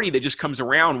not a party that just comes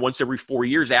around once every 4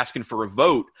 years asking for a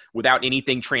vote without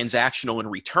anything transactional in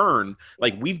return.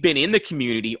 Like, we've been in the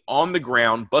community on the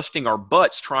ground, busting our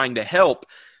butts, trying to help,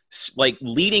 like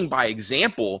leading by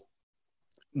example,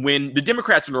 when the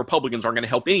Democrats and the Republicans aren't going to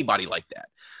help anybody like that.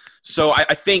 So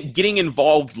I think getting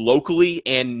involved locally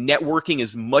and networking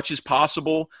as much as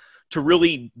possible to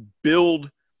really build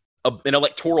an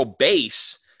electoral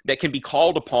base that can be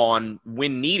called upon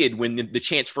when needed, when the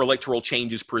chance for electoral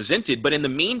change is presented. But in the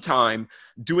meantime,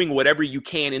 doing whatever you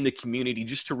can in the community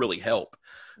just to really help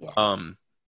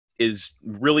is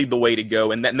really the way to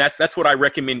go. And that's what I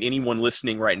recommend anyone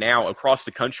listening right now across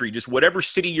the country, just whatever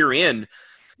city you're in.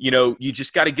 You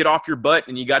just got to get off your butt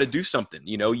and you got to do something.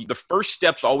 The first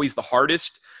step's always the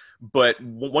hardest, but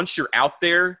once you're out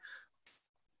there,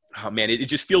 oh man, it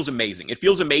just feels amazing. It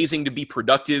feels amazing to be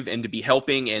productive and to be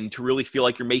helping and to really feel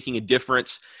like you're making a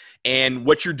difference. And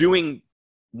what you're doing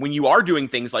when you are doing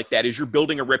things like that is you're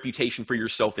building a reputation for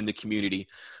yourself in the community,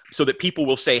 so that people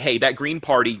will say, hey, that Green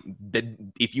Party, that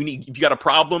if you got a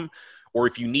problem or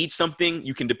if you need something,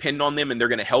 you can depend on them and they're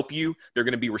going to help you. They're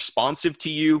going to be responsive to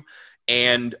you.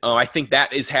 And I think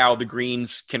that is how the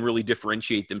Greens can really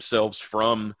differentiate themselves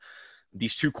from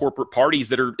these two corporate parties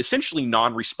that are essentially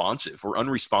non-responsive or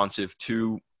unresponsive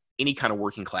to any kind of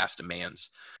working class demands.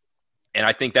 And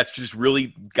I think that's just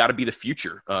really got to be the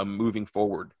future moving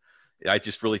forward. I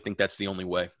just really think that's the only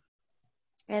way.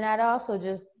 And I'd also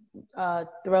just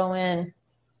throw in,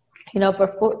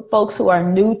 for folks who are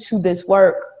new to this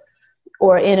work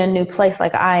or in a new place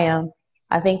like I am,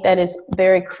 I think that it's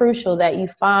very crucial that you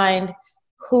find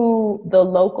who the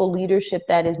local leadership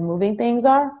that is moving things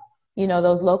are,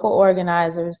 those local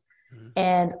organizers,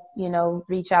 and,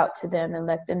 reach out to them and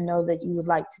let them know that you would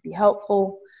like to be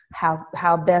helpful.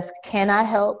 How best can I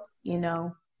help?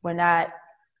 We're not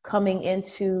coming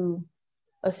into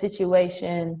a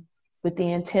situation with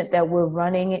the intent that we're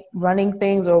running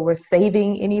things or we're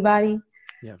saving anybody.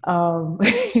 Yeah.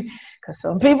 Because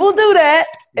some people do that,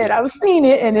 and I've seen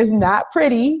it, and it's not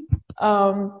pretty.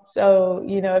 So,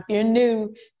 if you're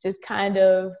new, just kind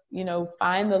of,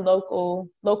 find the local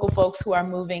folks who are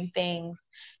moving things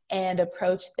and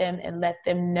approach them and let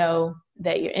them know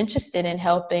that you're interested in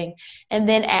helping, and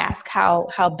then ask how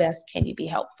best can you be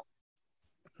helpful.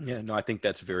 Yeah, no, I think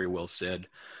that's very well said.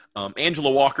 Angela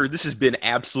Walker, this has been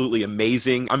absolutely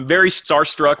amazing. I'm very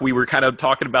starstruck. We were kind of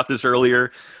talking about this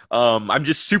earlier. I'm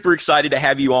just super excited to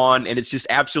have you on, and it's just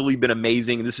absolutely been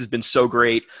amazing. This has been so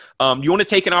great. You want to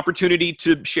take an opportunity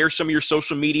to share some of your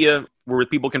social media where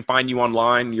people can find you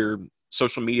online, your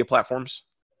social media platforms?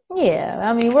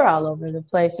 Yeah, we're all over the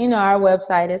place. Our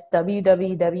website is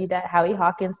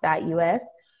www.howiehawkins.us,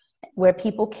 where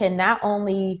people can not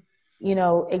only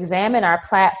examine our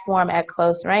platform at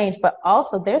close range, but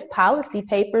also there's policy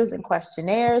papers and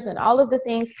questionnaires and all of the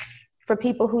things for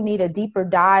people who need a deeper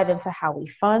dive into how we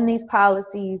fund these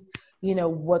policies,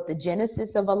 what the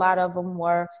genesis of a lot of them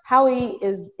were. Howie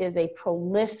is a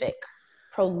prolific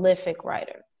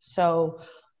writer. So,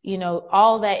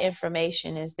 all that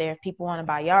information is there. If people want to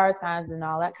buy yard signs and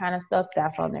all that kind of stuff,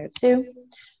 that's on there too.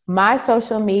 My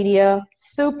social media,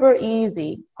 super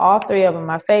easy. All three of them,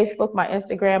 my Facebook, my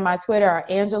Instagram, my Twitter, are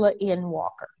Angela N.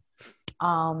 Walker.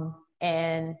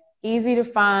 And easy to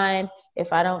find.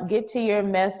 If I don't get to your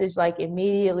message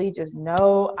immediately, just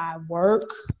know I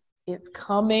work. It's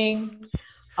coming.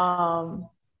 But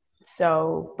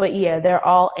yeah, they're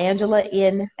all Angela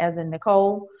N. as in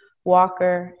Nicole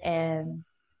Walker, and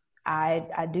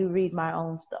I do read my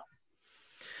own stuff.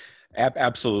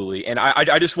 Absolutely. And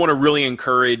I just want to really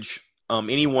encourage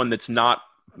anyone that's not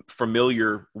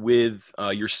familiar with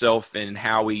yourself and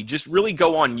Howie, just really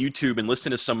go on YouTube and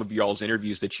listen to some of y'all's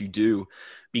interviews that you do,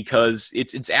 because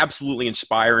it's absolutely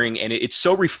inspiring, and it's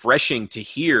so refreshing to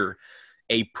hear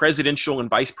a presidential and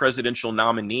vice presidential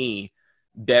nominee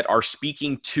that are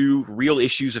speaking to real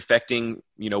issues affecting,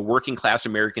 working class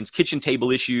Americans, kitchen table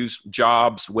issues,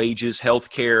 jobs, wages,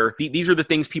 healthcare. These are the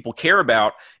things people care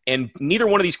about. And neither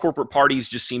one of these corporate parties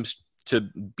just seems to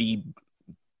be,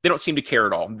 they don't seem to care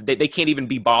at all. They can't even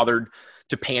be bothered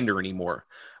to pander anymore.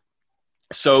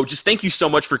 So just thank you so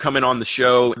much for coming on the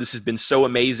show. This has been so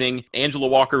amazing. Angela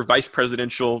Walker, vice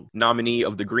presidential nominee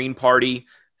of the Green Party.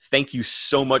 Thank you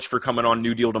so much for coming on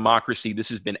New Deal Democracy. This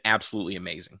has been absolutely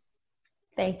amazing.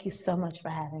 Thank you so much for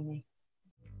having me.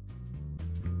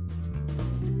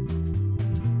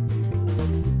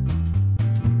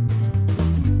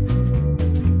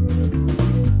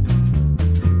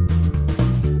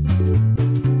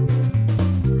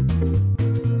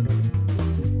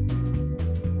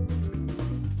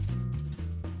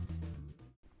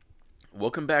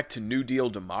 Welcome back to New Deal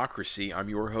Democracy. I'm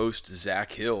your host,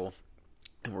 Zach Hill,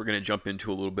 and we're going to jump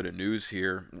into a little bit of news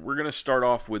here. We're going to start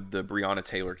off with the Breonna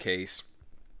Taylor case.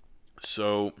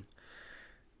 So,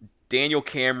 Daniel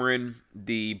Cameron,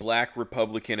 the black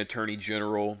Republican attorney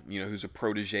general, who's a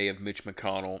protege of Mitch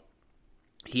McConnell,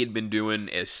 he had been doing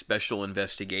a special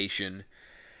investigation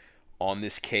on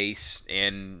this case,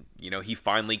 and, he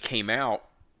finally came out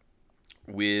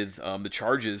with the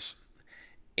charges,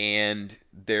 and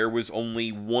there was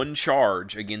only one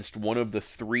charge against one of the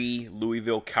 3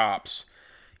 Louisville cops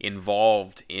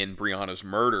involved in Breonna's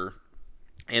murder,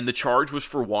 and the charge was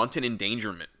for wanton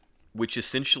endangerment, which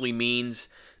essentially means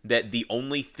that the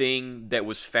only thing that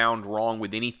was found wrong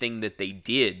with anything that they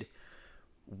did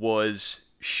was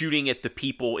shooting at the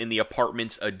people in the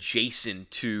apartments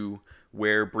adjacent to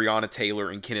where Breonna Taylor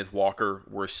and Kenneth Walker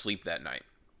were asleep that night.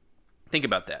 Think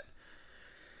about that.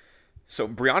 So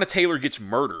Breonna Taylor gets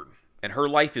murdered, and her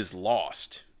life is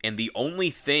lost. And the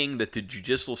only thing that the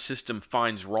judicial system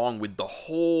finds wrong with the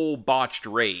whole botched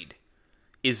raid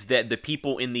is that the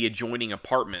people in the adjoining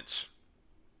apartments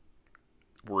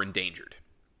were endangered.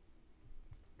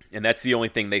 And that's the only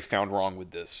thing they found wrong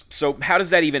with this. So how does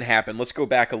that even happen? Let's go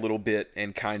back a little bit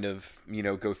and kind of,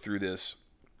 go through this.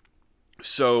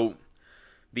 So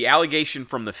the allegation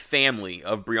from the family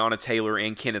of Breonna Taylor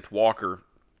and Kenneth Walker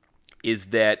is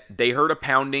that they heard a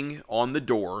pounding on the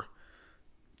door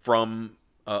from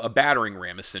a battering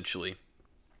ram, essentially.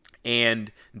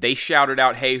 And they shouted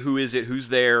out, "Hey, who is it? Who's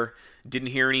there?" Didn't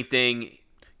hear anything.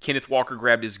 Kenneth Walker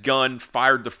grabbed his gun,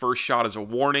 fired the first shot as a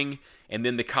warning, and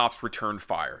then the cops returned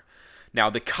fire. Now,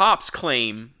 the cops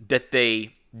claim that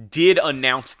they did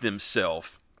announce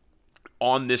themselves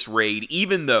on this raid,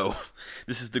 even though,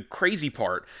 this is the crazy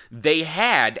part, they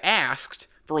had asked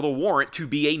for the warrant to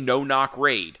be a no-knock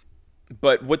raid.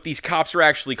 But what these cops are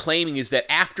actually claiming is that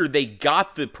after they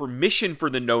got the permission for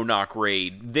the no-knock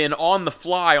raid, then on the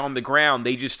fly, on the ground,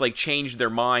 they just changed their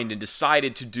mind and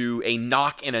decided to do a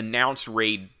knock and announce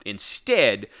raid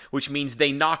instead, which means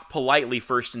they knock politely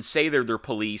first and say they're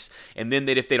police, and then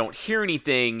that if they don't hear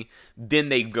anything, then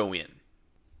they go in.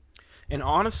 And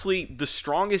honestly, the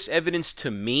strongest evidence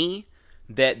to me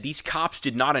that these cops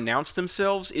did not announce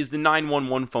themselves is the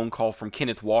 911 phone call from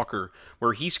Kenneth Walker,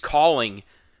 where he's calling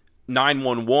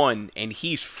 911 and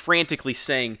he's frantically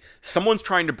saying, "Someone's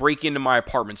trying to break into my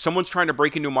apartment. Someone's trying to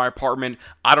break into my apartment.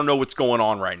 I don't know what's going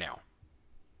on right now."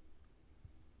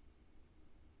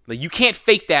 You can't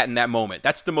fake that in that moment.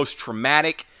 That's the most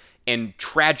traumatic and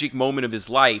tragic moment of his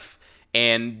life,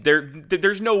 and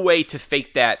there's no way to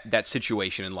fake that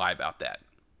situation and lie about that.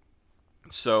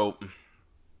 So,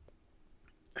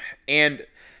 and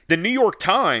the New York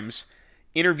Times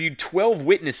interviewed 12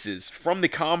 witnesses from the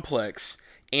complex,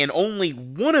 and only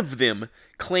one of them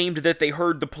claimed that they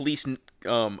heard the police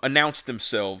announce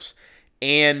themselves.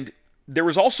 And there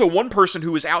was also one person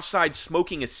who was outside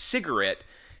smoking a cigarette,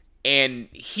 and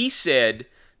he said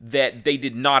that they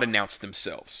did not announce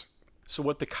themselves. So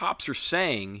what the cops are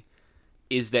saying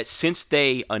is that since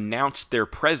they announced their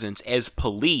presence as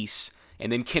police,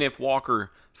 and then Kenneth Walker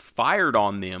fired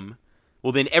on them,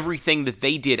 well, then everything that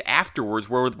they did afterwards,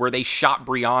 where they shot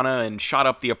Breonna and shot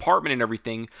up the apartment and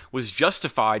everything, was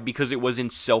justified because it was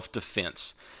in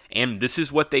self-defense. And this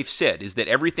is what they've said, is that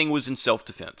everything was in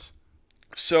self-defense.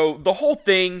 So the whole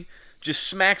thing just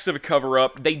smacks of a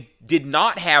cover-up. They did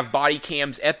not have body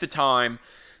cams at the time.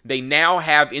 They now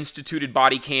have instituted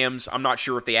body cams. I'm not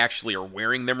sure if they actually are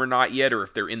wearing them or not yet, or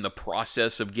if they're in the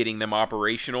process of getting them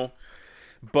operational.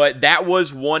 But that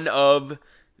was one of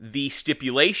the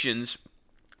stipulations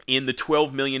in the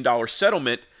 $12 million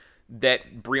settlement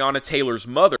that Breonna Taylor's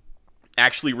mother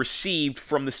actually received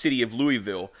from the city of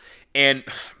Louisville. And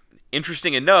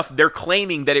interesting enough, they're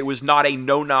claiming that it was not a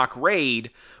no-knock raid,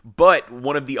 but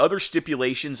one of the other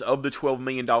stipulations of the $12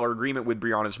 million agreement with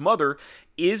Breonna's mother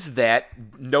is that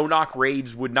no-knock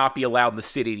raids would not be allowed in the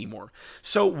city anymore.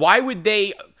 So why would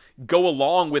they go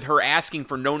along with her asking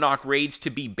for no-knock raids to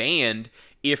be banned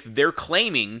if they're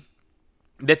claiming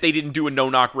that they didn't do a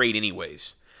no-knock raid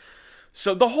anyways?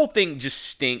 So the whole thing just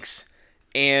stinks.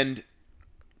 And,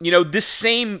 there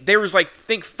was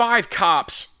 5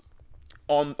 cops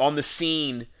on the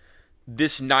scene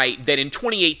this night that in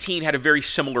 2018 had a very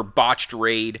similar botched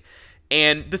raid.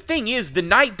 And the thing is, the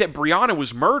night that Breonna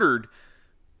was murdered,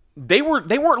 they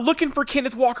weren't looking for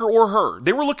Kenneth Walker or her.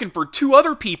 They were looking for 2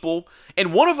 other people,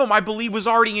 and one of them, I believe, was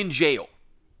already in jail.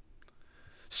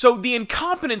 So the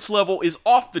incompetence level is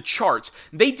off the charts.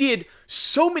 They did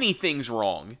so many things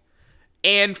wrong.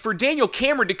 And for Daniel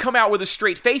Cameron to come out with a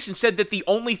straight face and said that the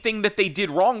only thing that they did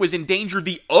wrong was endanger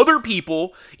the other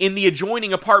people in the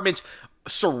adjoining apartments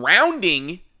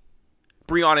surrounding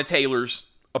Breonna Taylor's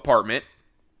apartment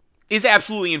is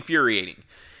absolutely infuriating.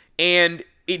 And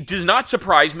it does not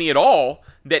surprise me at all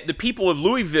that the people of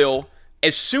Louisville,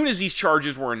 as soon as these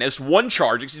charges were announced, one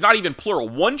charge, it's not even plural,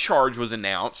 one charge was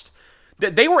announced,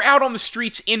 that they were out on the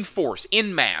streets in force,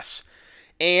 in mass.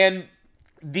 And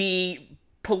the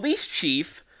police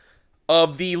chief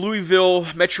of the Louisville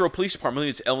Metro Police Department,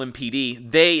 I think it's LMPD,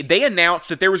 they announced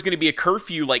that there was going to be a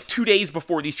curfew 2 days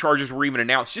before these charges were even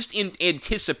announced, just in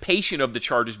anticipation of the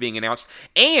charges being announced,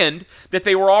 and that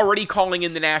they were already calling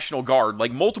in the National Guard,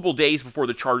 multiple days before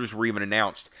the charges were even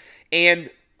announced.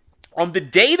 And on the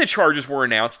day the charges were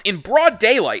announced, in broad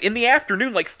daylight, in the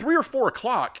afternoon, 3 or 4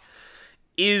 o'clock,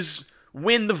 is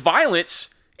when the violence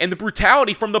and the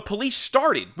brutality from the police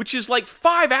started, which is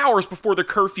 5 hours before the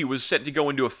curfew was set to go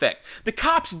into effect. The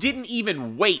cops didn't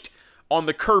even wait on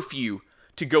the curfew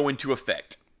to go into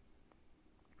effect.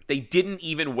 They didn't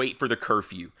even wait for the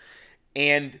curfew.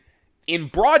 And in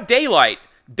broad daylight,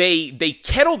 they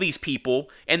kettle these people,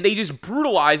 and they just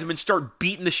brutalize them and start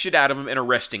beating the shit out of them and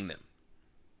arresting them.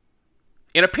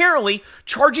 And apparently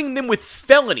charging them with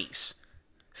felonies.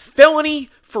 Felony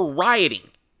for rioting.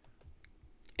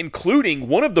 Including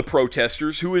one of the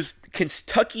protesters, who is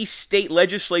Kentucky State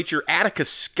Legislature Attica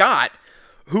Scott,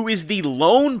 who is the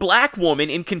lone black woman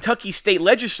in Kentucky state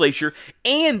legislature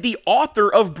and the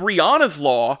author of Breonna's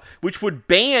Law, which would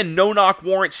ban no-knock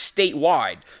warrants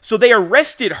statewide. So they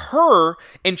arrested her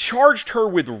and charged her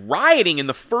with rioting in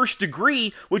the first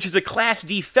degree, which is a Class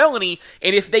D felony,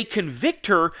 and if they convict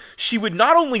her, she would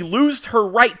not only lose her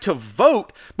right to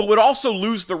vote, but would also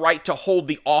lose the right to hold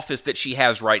the office that she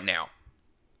has right now.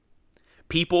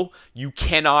 People, you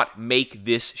cannot make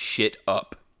this shit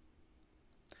up.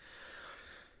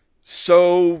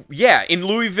 So, yeah, in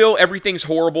Louisville, everything's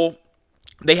horrible.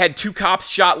 They had 2 cops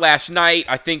shot last night.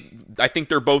 I think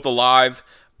they're both alive.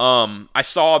 I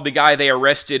saw the guy they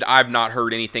arrested. I've not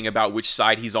heard anything about which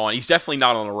side he's on. He's definitely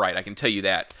not on the right, I can tell you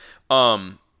that.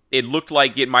 It looked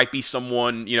like it might be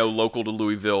someone, local to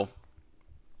Louisville.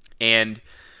 And,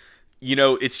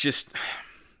 it's just,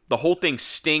 the whole thing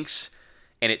stinks,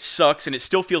 and it sucks, and it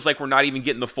still feels like we're not even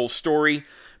getting the full story,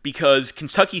 because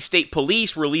Kentucky State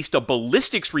Police released a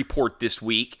ballistics report this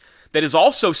week that is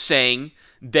also saying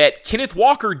that Kenneth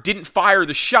Walker didn't fire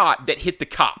the shot that hit the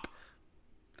cop.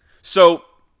 So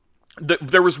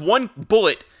there was one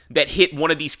bullet that hit one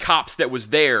of these cops that was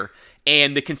there,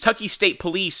 and the Kentucky State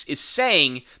Police is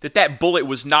saying that that bullet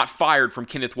was not fired from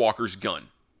Kenneth Walker's gun.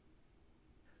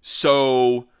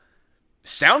 So,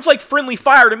 sounds like friendly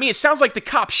fire to me. It sounds like the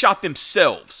cops shot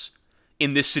themselves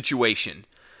in this situation.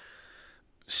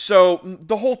 So,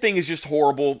 the whole thing is just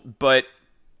horrible, but,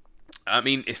 I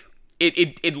mean,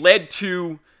 it led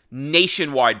to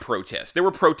nationwide protests. There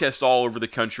were protests all over the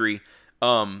country,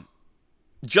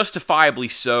 justifiably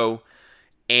so,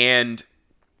 and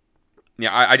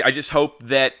yeah, I just hope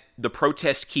that the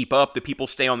protests keep up, that people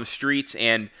stay on the streets,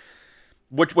 and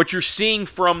what you're seeing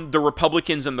from the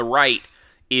Republicans and the right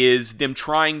is them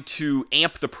trying to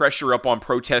amp the pressure up on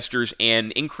protesters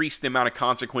and increase the amount of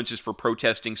consequences for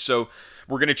protesting. So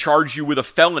we're going to charge you with a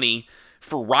felony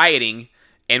for rioting,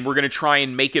 and we're going to try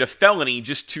and make it a felony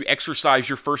just to exercise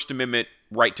your First Amendment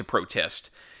right to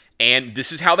protest. And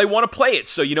this is how they want to play it.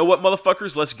 So you know what,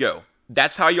 motherfuckers? Let's go.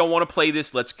 That's how y'all want to play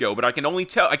this. Let's go. But I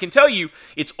can tell you,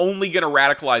 it's only going to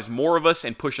radicalize more of us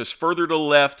and push us further to the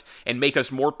left and make us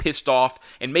more pissed off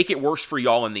and make it worse for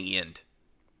y'all in the end.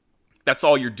 That's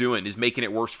all you're doing, is making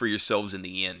it worse for yourselves in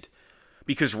the end.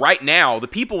 Because right now, the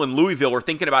people in Louisville are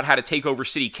thinking about how to take over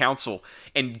city council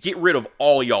and get rid of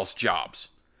all y'all's jobs.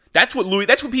 That's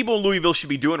what people in Louisville should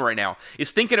be doing right now,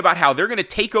 is thinking about how they're going to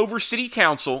take over city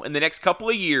council in the next couple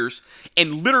of years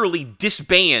and literally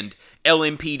disband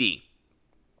LMPD,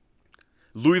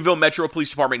 Louisville Metro Police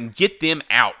Department, and get them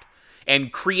out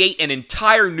and create an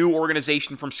entire new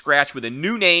organization from scratch with a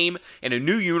new name and a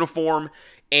new uniform,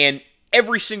 and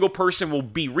every single person will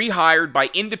be rehired by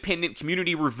independent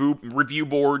community review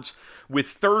boards with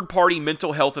third-party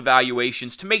mental health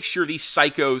evaluations to make sure these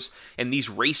psychos and these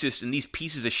racists and these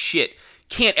pieces of shit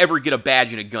can't ever get a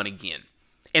badge and a gun again.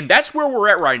 And that's where we're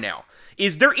at right now,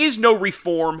 is there is no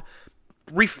reform.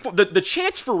 The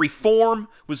chance for reform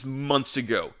was months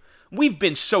ago. We've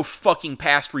been so fucking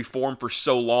past reform for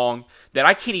so long that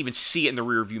I can't even see it in the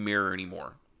rearview mirror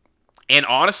anymore. And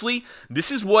honestly,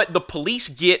 this is what the police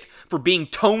get for being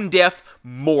tone-deaf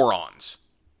morons.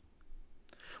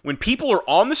 When people are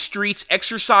on the streets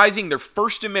exercising their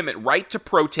First Amendment right to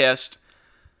protest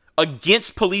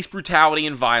against police brutality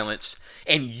and violence,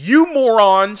 and you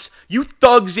morons, you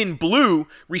thugs in blue,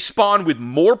 respond with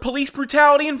more police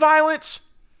brutality and violence,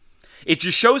 it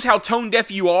just shows how tone-deaf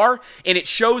you are, and it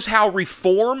shows how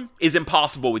reform is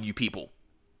impossible with you people.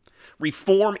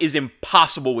 Reform is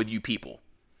impossible with you people.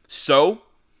 So,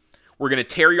 we're going to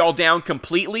tear y'all down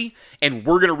completely, and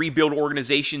we're going to rebuild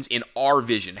organizations in our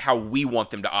vision, how we want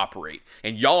them to operate.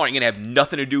 And y'all aren't going to have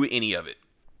nothing to do with any of it.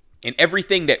 And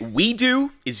everything that we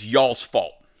do is y'all's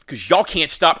fault, because y'all can't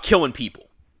stop killing people.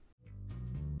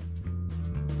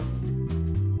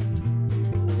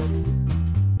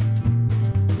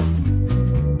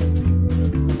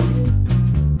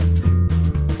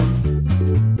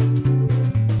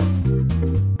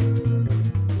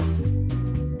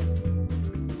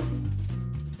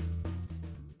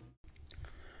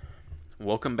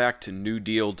 Welcome back to New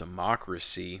Deal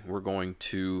Democracy. We're going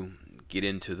to get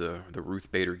into the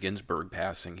Ruth Bader Ginsburg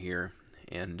passing here.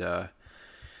 And,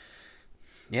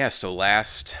 so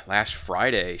last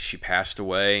Friday, she passed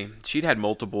away. She'd had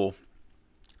multiple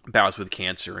bouts with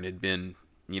cancer and had been,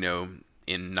 in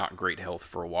not great health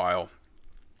for a while.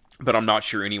 But I'm not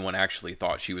sure anyone actually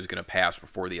thought she was going to pass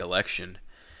before the election.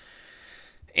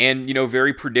 And,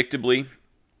 very predictably,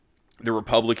 the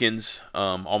Republicans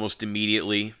almost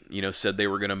immediately, said they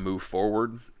were going to move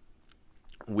forward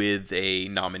with a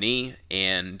nominee.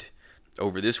 And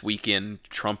over this weekend,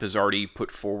 Trump has already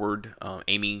put forward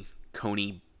Amy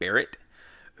Coney Barrett,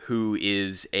 who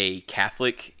is a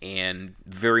Catholic and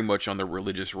very much on the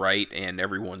religious right, and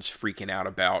everyone's freaking out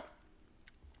about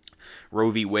Roe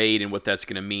v. Wade and what that's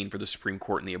going to mean for the Supreme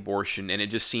Court and the abortion. And it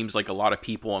just seems like a lot of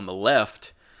people on the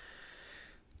left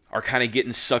are kind of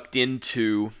getting sucked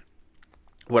into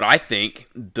what I think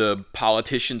the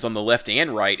politicians on the left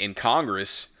and right in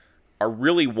Congress are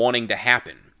really wanting to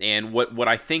happen. And what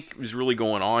I think is really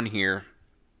going on here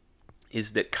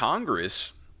is that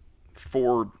Congress,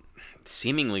 for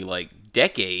seemingly like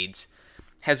decades,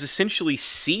 has essentially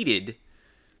ceded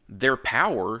their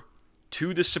power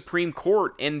to the Supreme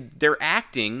Court, and they're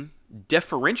acting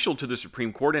deferential to the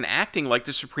Supreme Court and acting like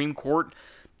the Supreme Court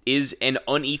is an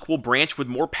unequal branch with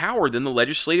more power than the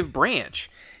legislative branch.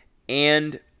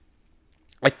 And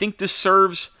I think this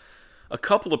serves a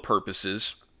couple of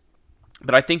purposes,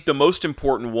 but I think the most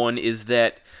important one is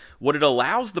that what it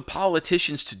allows the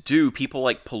politicians to do, people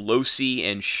like Pelosi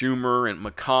and Schumer and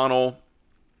McConnell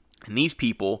and these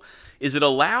people, is it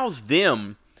allows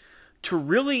them to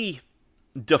really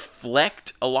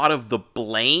deflect a lot of the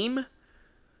blame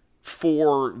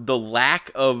for the lack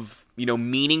of,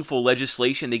 meaningful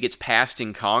legislation that gets passed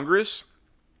in Congress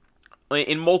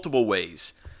in multiple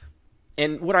ways.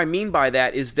 And what I mean by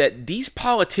that is that these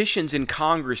politicians in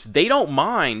Congress, they don't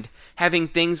mind having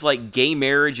things like gay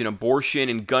marriage and abortion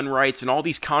and gun rights and all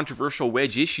these controversial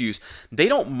wedge issues. They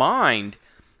don't mind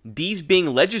these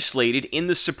being legislated in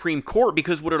the Supreme Court,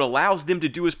 because what it allows them to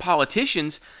do as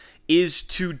politicians is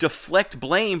to deflect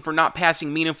blame for not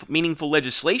passing meaningful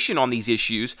legislation on these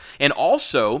issues, and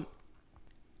also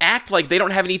act like they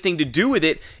don't have anything to do with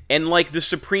it, and like the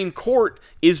Supreme Court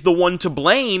is the one to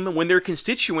blame when their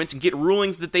constituents get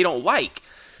rulings that they don't like.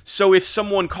 So if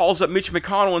someone calls up Mitch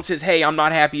McConnell and says, "Hey, I'm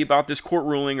not happy about this court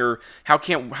ruling," or how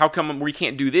come we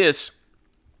can't do this?"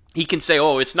 He can say,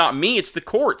 "Oh, it's not me, it's the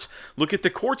courts. Look at the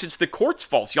courts, it's the courts'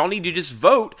 fault. Y'all need to just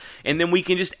vote, and then we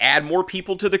can just add more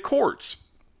people to the courts."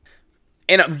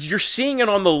 And you're seeing it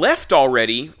on the left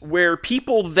already, where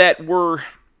people that were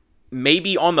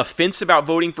maybe on the fence about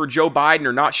voting for Joe Biden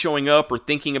or not showing up, or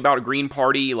thinking about a Green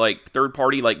Party, like third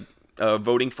party, like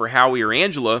voting for Howie or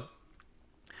Angela,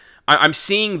 I'm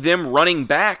seeing them running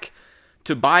back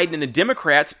to Biden and the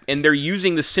Democrats, and they're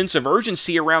using the sense of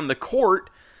urgency around the court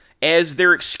as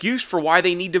their excuse for why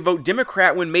they need to vote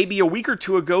Democrat, when maybe a week or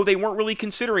two ago they weren't really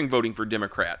considering voting for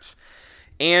Democrats.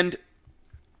 And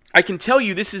I can tell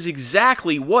you this is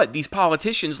exactly what these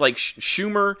politicians like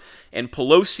Schumer and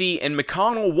Pelosi and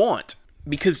McConnell want,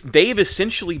 because they've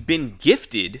essentially been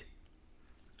gifted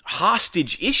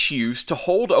hostage issues to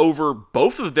hold over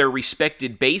both of their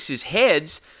respected bases'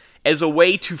 heads as a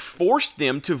way to force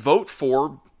them to vote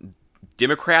for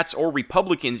Democrats or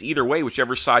Republicans, either way,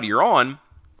 whichever side you're on,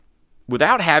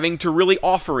 without having to really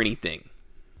offer anything.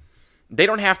 They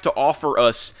don't have to offer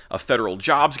us a federal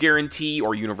jobs guarantee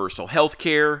or universal health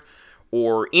care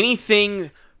or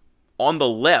anything on the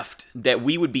left that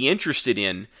we would be interested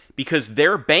in, because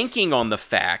they're banking on the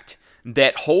fact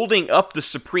that holding up the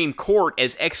Supreme Court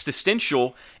as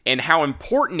existential and how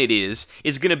important it is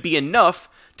going to be enough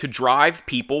to drive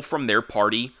people from their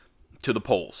party to the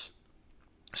polls.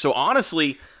 So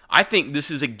honestly, I think this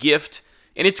is a gift,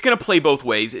 and it's going to play both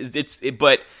ways.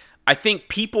 But I think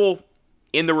people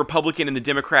in the Republican and the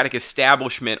Democratic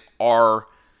establishment are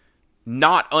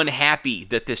not unhappy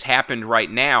that this happened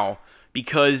right now,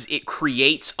 because it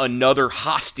creates another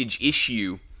hostage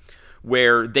issue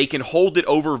where they can hold it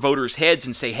over voters' heads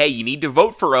and say, "Hey, you need to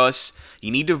vote for us.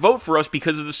 You need to vote for us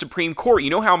because of the Supreme Court. You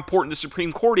know how important the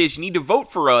Supreme Court is. You need to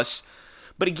vote for us."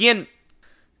 But again,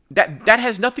 that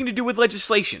has nothing to do with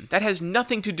legislation. That has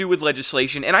nothing to do with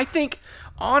legislation. And I think,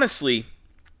 honestly,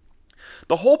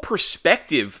 the whole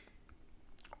perspective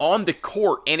on the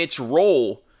court and its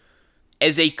role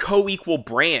as a co-equal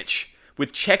branch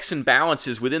with checks and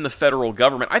balances within the federal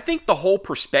government, I think the whole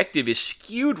perspective is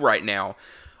skewed right now,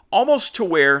 almost to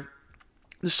where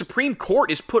the Supreme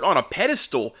Court is put on a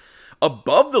pedestal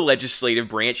above the legislative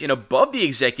branch and above the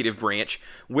executive branch,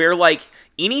 where like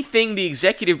anything the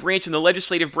executive branch and the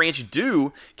legislative branch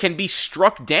do can be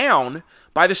struck down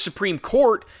by the Supreme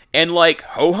Court, and like,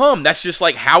 ho hum, that's just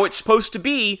like how it's supposed to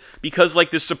be, because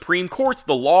like the Supreme Court's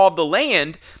the law of the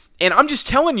land. And I'm just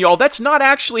telling y'all, that's not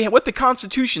actually what the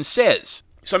Constitution says.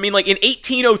 So I mean, like in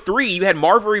 1803, you had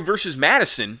Marbury versus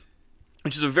Madison,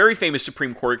 which is a very famous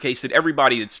Supreme Court case that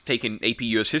everybody that's taken AP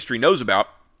US history knows about.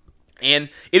 And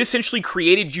it essentially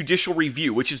created judicial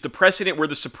review, which is the precedent where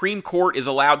the Supreme Court is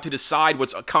allowed to decide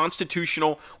what's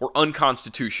constitutional or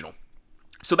unconstitutional.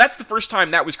 So that's the first time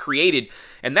that was created,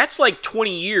 and that's like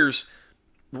 20 years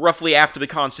roughly after the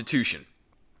Constitution.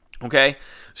 Okay?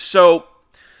 So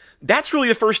that's really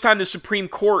the first time the Supreme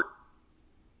Court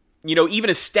even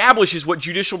establishes what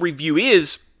judicial review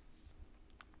is.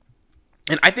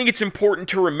 And I think it's important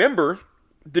to remember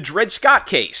the Dred Scott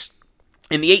case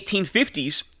in the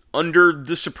 1850s under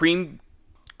the Supreme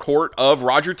Court of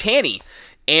Roger Taney.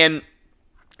 And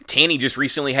Taney just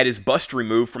recently had his bust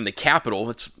removed from the Capitol.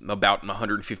 It's about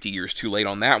 150 years too late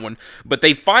on that one. But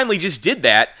they finally just did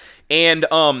that. And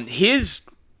his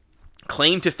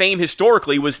claim to fame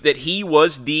historically was that he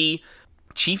was the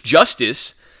Chief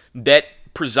Justice that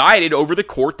presided over the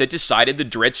court that decided the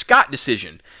Dred Scott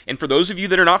decision. And for those of you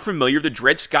that are not familiar, the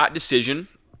Dred Scott decision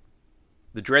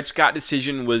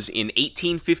was in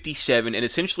 1857, and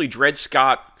essentially Dred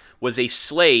Scott was a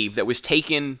slave that was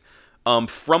taken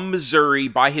from Missouri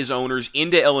by his owners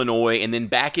into Illinois and then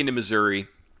back into Missouri,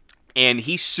 and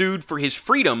he sued for his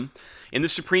freedom in the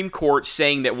Supreme Court,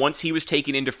 saying that once he was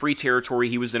taken into free territory,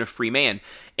 he was then a free man.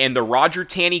 And the Roger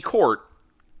Taney Court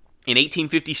in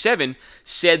 1857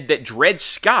 said that Dred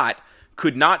Scott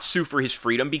could not sue for his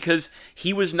freedom because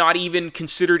he was not even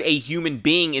considered a human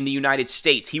being in the United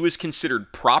States. He was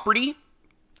considered property,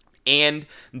 and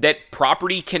that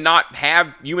property cannot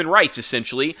have human rights,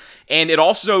 essentially. And it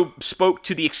also spoke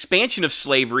to the expansion of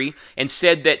slavery and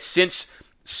said that since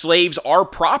slaves are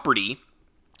property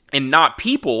and not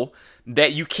people,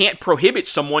 that you can't prohibit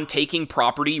someone taking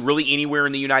property really anywhere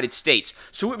in the United States.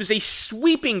 So it was a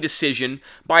sweeping decision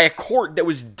by a court that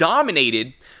was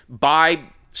dominated by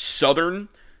Southern,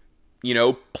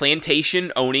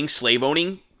 plantation-owning,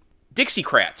 slave-owning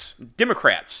Dixiecrats,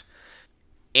 Democrats.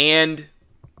 And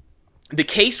the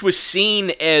case was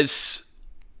seen as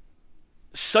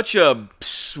such a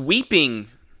sweeping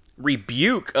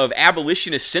rebuke of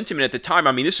abolitionist sentiment at the time.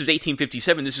 I mean, this was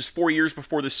 1857. This is 4 years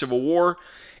before the Civil War,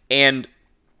 and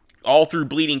all through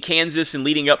Bleeding Kansas and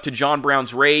leading up to John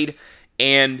Brown's raid.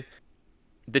 And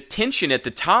the tension at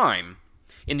the time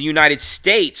in the United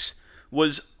States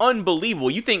was unbelievable.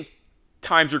 You think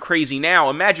times are crazy now.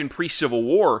 Imagine pre-Civil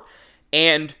War.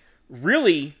 And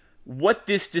really, what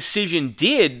this decision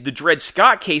did, the Dred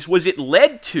Scott case, was it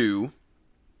led to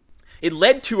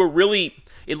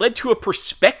a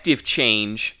perspective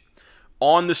change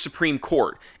on the Supreme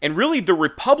Court. And really, the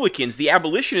Republicans, the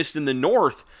abolitionists in the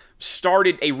North,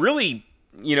 started a really,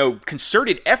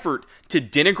 concerted effort to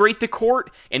denigrate the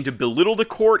court and to belittle the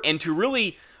court and to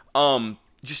really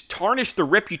just tarnish the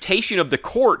reputation of the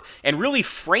court and really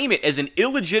frame it as an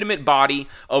illegitimate body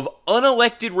of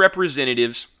unelected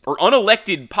representatives or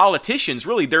unelected politicians.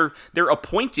 Really, they're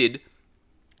appointed,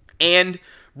 and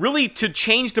really to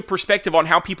change the perspective on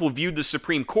how people viewed the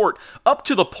Supreme Court, up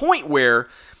to the point where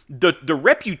the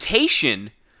reputation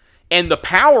and the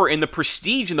power and the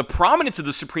prestige and the prominence of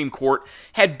the Supreme Court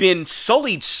had been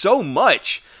sullied so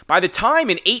much by the time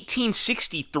in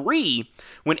 1863,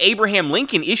 when Abraham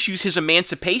Lincoln issues his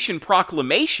Emancipation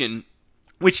Proclamation,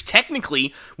 which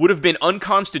technically would have been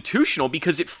unconstitutional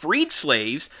because it freed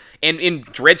slaves, and in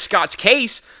Dred Scott's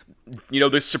case,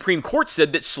 the Supreme Court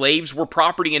said that slaves were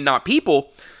property and not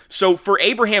people. So for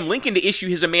Abraham Lincoln to issue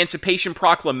his Emancipation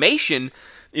Proclamation,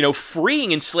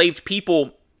 freeing enslaved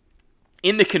people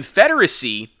in the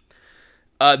Confederacy,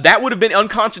 that would have been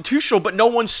unconstitutional, but no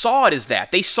one saw it as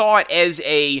that. They saw it as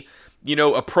a,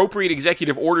 appropriate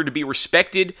executive order to be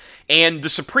respected, and the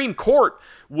Supreme Court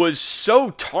was so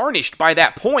tarnished by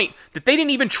that point that they didn't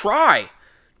even try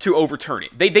to overturn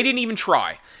it. They didn't even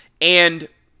try. And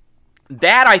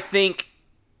that, I think,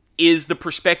 is the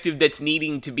perspective that's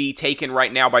needing to be taken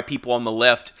right now by people on the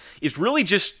left, is really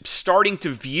just starting to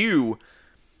view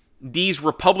these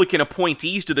Republican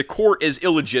appointees to the court as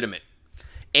illegitimate.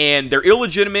 And they're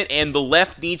illegitimate, and the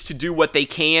left needs to do what they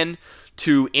can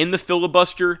to end the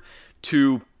filibuster,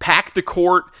 to pack the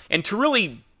court, and to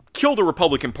really kill the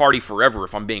Republican Party forever,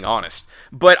 if I'm being honest.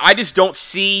 But I just don't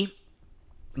see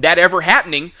that ever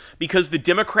happening, because the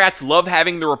Democrats love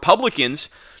having the Republicans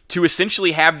to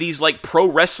essentially have these pro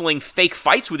wrestling fake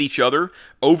fights with each other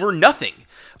over nothing.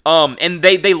 And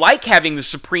they like having the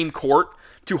Supreme Court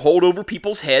to hold over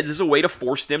people's heads as a way to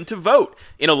force them to vote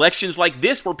in elections like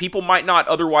this where people might not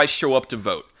otherwise show up to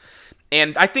vote.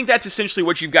 And I think that's essentially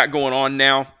what you've got going on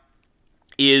now,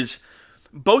 is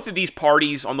both of these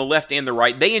parties on the left and the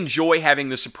right, they enjoy having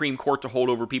the Supreme Court to hold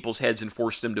over people's heads and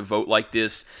force them to vote like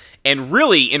this. And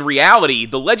really, in reality,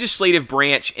 the legislative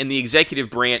branch and the executive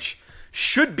branch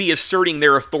should be asserting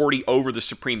their authority over the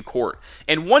Supreme Court.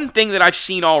 And one thing that I've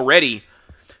seen already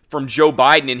from Joe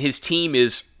Biden and his team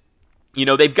is,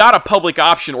 they've got a public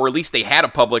option, or at least they had a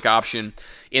public option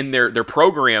in their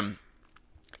program.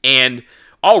 And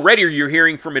already you're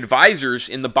hearing from advisors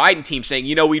in the Biden team saying,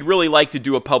 we'd really like to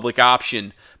do a public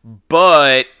option,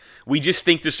 but we just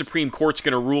think the Supreme Court's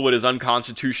going to rule it as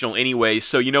unconstitutional anyway,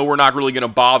 so we're not really going to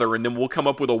bother, and then we'll come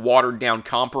up with a watered-down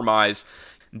compromise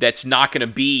that's not going to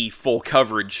be full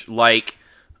coverage like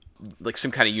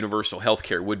some kind of universal health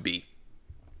care would be.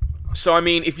 So, I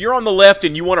mean, if you're on the left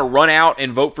and you want to run out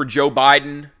and vote for Joe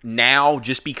Biden now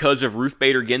just because of Ruth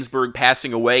Bader Ginsburg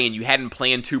passing away and you hadn't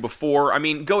planned to before, I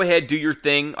mean, go ahead, do your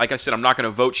thing. Like I said, I'm not going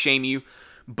to vote shame you,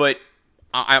 but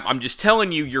I'm just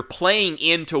telling you, you're playing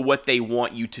into what they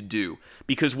want you to do.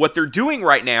 Because what they're doing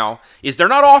right now is they're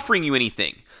not offering you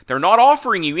anything. They're not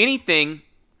offering you anything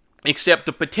except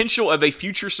the potential of a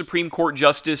future Supreme Court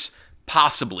justice,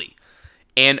 possibly.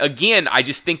 And again, I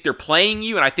just think they're playing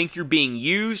you, and I think you're being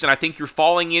used, and I think you're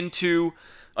falling into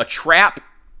a trap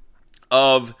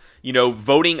of,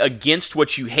 voting against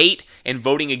what you hate and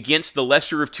voting against the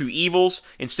lesser of two evils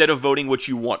instead of voting what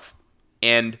you want.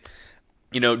 And,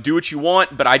 do what you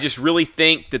want, but I just really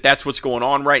think that that's what's going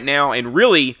on right now. And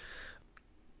really,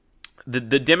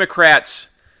 the Democrats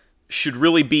should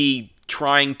really be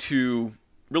trying to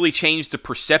really change the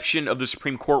perception of the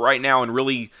Supreme Court right now and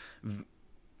really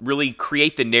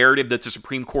create the narrative that the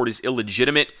Supreme Court is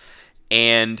illegitimate,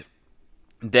 and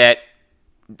that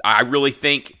I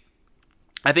think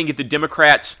if the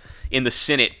Democrats in the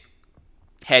Senate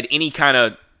had any kind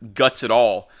of guts at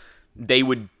all, they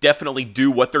would definitely do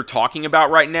what they're talking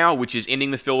about right now, which is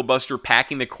ending the filibuster,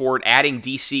 packing the court, adding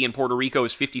D.C. and Puerto Rico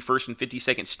as 51st and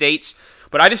 52nd states.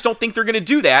 But I just don't think they're going to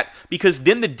do that, because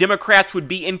then the Democrats would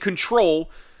be in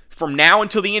control from now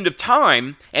until the end of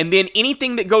time, and then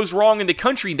anything that goes wrong in the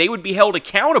country, they would be held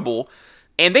accountable,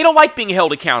 and they don't like being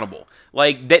held accountable.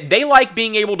 Like, they like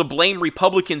being able to blame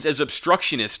Republicans as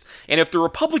obstructionists, and if the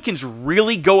Republicans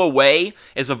really go away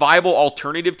as a viable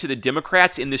alternative to the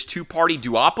Democrats in this two-party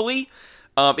duopoly,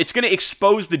 it's going to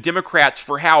expose the Democrats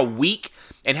for how weak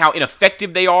and how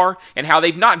ineffective they are, and how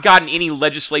they've not gotten any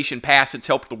legislation passed that's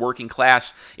helped the working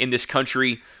class in this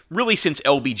country, really since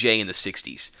LBJ in the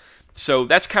 60s. So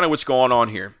that's kind of what's going on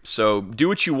here. So do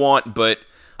what you want, but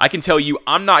I can tell you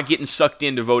I'm not getting sucked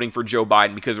into voting for Joe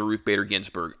Biden because of Ruth Bader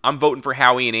Ginsburg. I'm voting for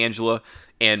Howie and Angela,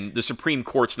 and the Supreme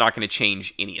Court's not going to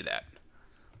change any of that.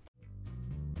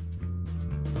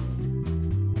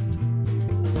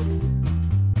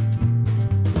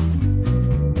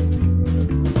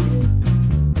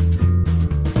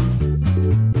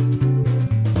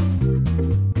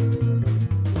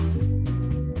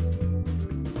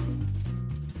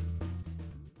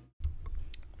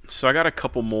 So I got a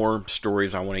couple more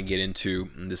stories I want to get into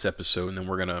in this episode, and then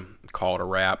we're going to call it a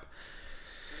wrap.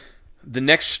 The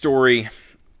next story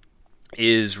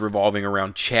is revolving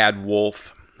around Chad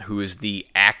Wolf, who is the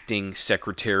acting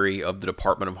secretary of the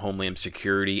Department of Homeland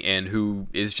Security, and who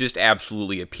is just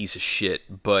absolutely a piece of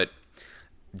shit. But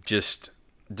just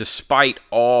despite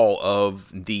all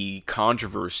of the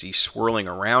controversy swirling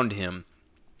around him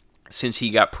since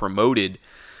he got promoted,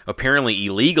 apparently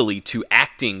illegally, to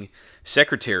acting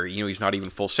secretary, he's not even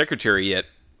full secretary yet,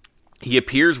 he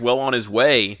appears well on his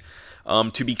way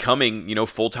to becoming,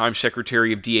 full-time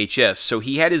secretary of DHS. So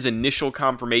he had his initial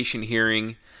confirmation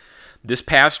hearing this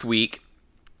past week,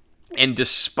 and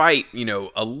despite,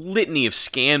 a litany of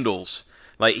scandals,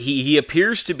 like he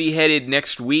appears to be headed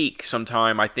next week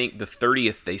sometime, I think the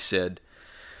 30th, they said,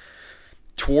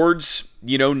 towards,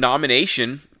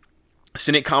 nomination,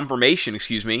 Senate confirmation,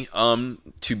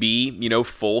 to be,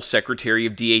 full secretary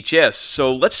of DHS.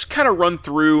 So let's kind of run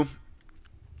through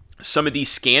some of these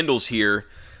scandals here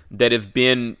that have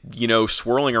been,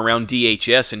 swirling around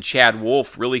DHS and Chad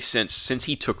Wolf really since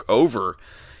he took over.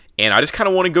 And I just kind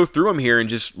of want to go through them here and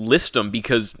just list them,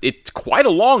 because it's quite a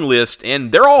long list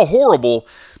and they're all horrible,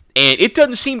 and it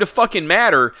doesn't seem to fucking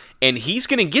matter. And he's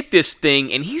going to get this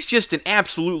thing, and he's just an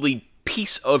absolutely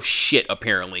piece of shit,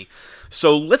 apparently.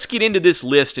 So let's get into this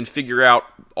list and figure out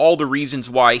all the reasons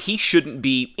why he shouldn't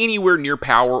be anywhere near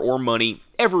power or money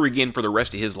ever again for the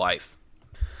rest of his life.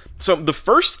 So the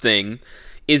first thing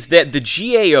is that the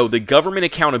GAO, the Government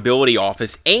Accountability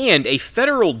Office, and a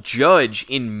federal judge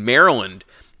in Maryland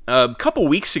a couple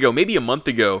weeks ago, maybe a month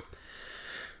ago,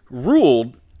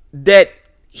 ruled that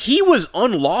he was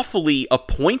unlawfully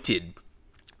appointed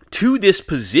to this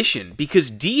position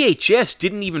because DHS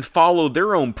didn't even follow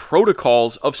their own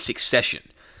protocols of succession.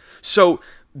 So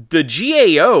the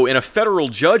GAO and a federal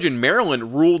judge in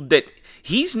Maryland ruled that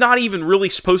he's not even really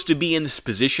supposed to be in this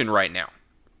position right now.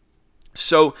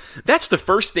 So that's the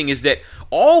first thing, is that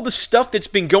all the stuff that's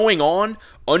been going on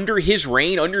under his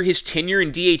reign, under his tenure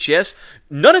in DHS,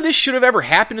 none of this should have ever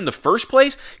happened in the first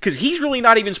place, because he's really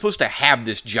not even supposed to have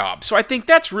this job. So I think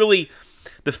that's really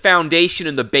the foundation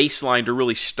and the baseline to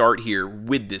really start here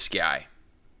with this guy.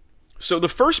 So the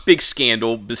first big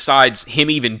scandal, besides him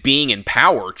even being in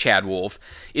power, Chad Wolf,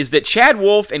 is that Chad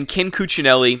Wolf and Ken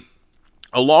Cuccinelli,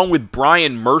 along with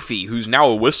Brian Murphy, who's now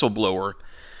a whistleblower,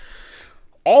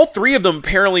 all three of them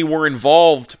apparently were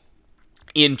involved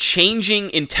in changing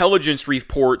intelligence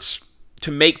reports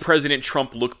to make President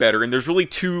Trump look better. And there's really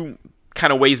two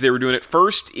kind of ways they were doing it.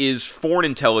 First is foreign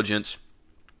intelligence,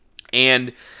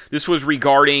 and this was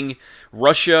regarding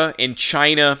Russia and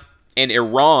China and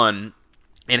Iran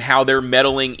and how they're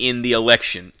meddling in the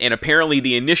election. And apparently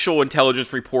the initial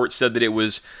intelligence report said that it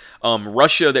was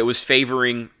Russia that was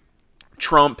favoring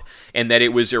Trump and that it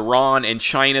was Iran and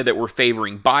China that were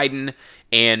favoring Biden,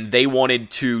 and they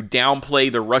wanted to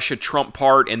downplay the Russia-Trump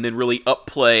part and then really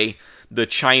upplay the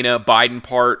China-Biden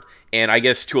part, and I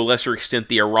guess to a lesser extent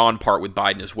the Iran part with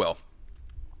Biden as well.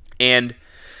 And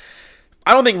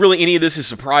I don't think really any of this is a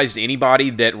surprise to anybody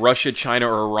that Russia, China,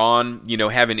 or Iran,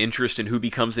 have an interest in who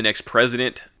becomes the next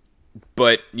president.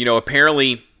 But,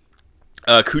 apparently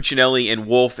Cuccinelli and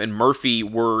Wolf and Murphy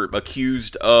were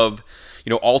accused of,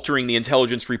 altering the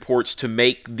intelligence reports to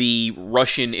make the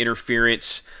Russian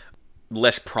interference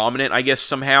less prominent, I guess,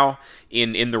 somehow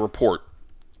in the report.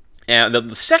 And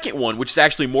the second one, which is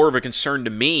actually more of a concern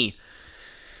to me,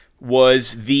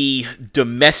 was the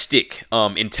domestic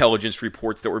intelligence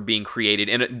reports that were being created.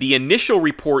 And the initial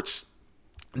reports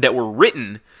that were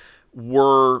written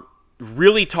were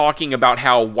really talking about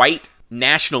how white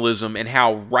nationalism and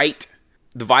how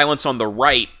the violence on the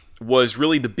right was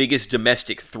really the biggest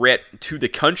domestic threat to the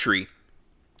country.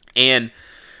 And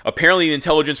apparently the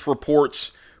intelligence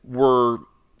reports were,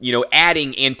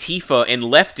 adding Antifa and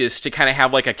leftists to kind of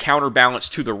have like a counterbalance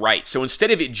to the right. So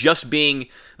instead of it just being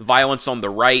violence on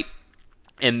the right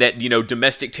and that,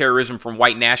 domestic terrorism from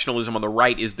white nationalism on the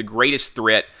right is the greatest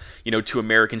threat, to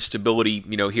American stability,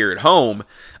 here at home,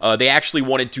 they actually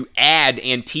wanted to add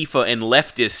Antifa and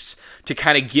leftists to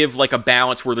kind of give like a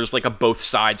balance where there's like a both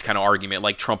sides kind of argument,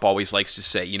 like Trump always likes to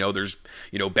say, there's,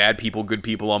 bad people, good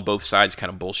people on both sides kind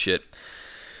of bullshit.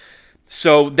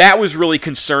 So that was really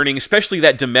concerning, especially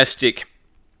that domestic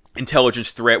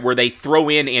intelligence threat where they throw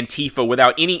in Antifa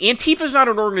without any... Antifa's not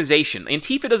an organization.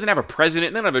 Antifa doesn't have a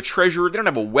president. They don't have a treasurer. They don't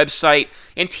have a website.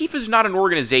 Antifa's not an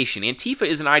organization. Antifa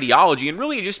is an ideology, and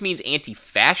really it just means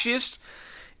anti-fascist.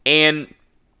 And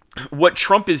what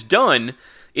Trump has done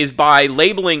is by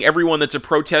labeling everyone that's a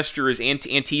protester as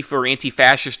Antifa or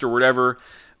anti-fascist or whatever,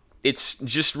 it's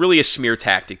just really a smear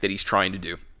tactic that he's trying to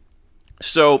do.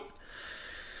 So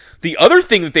the other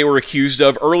thing that they were accused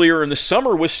of earlier in the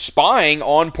summer was spying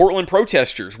on Portland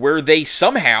protesters, where they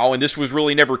somehow, and this was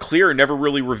really never clear, never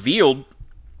really revealed,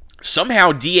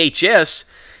 somehow DHS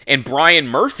and Brian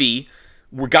Murphy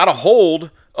got a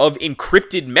hold of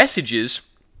encrypted messages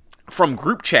from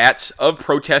group chats of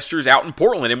protesters out in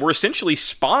Portland and were essentially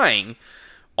spying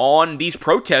on these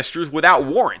protesters without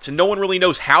warrants. And no one really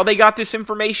knows how they got this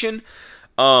information.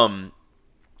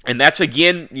 And that's,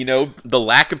 again, the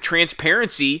lack of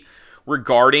transparency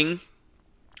regarding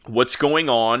what's going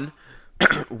on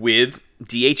with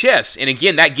DHS. And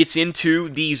again, that gets into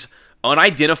these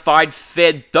unidentified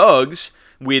Fed thugs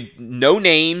with no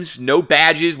names, no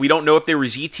badges. We don't know if they were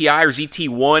ZTI or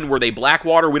ZT1. Were they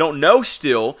Blackwater? We don't know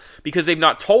still because they've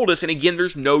not told us. And again,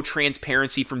 there's no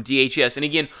transparency from DHS. And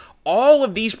again, all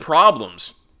of these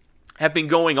problems have been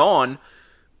going on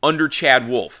under Chad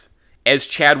Wolf, as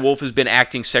Chad Wolf has been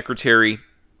acting Secretary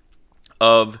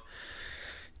of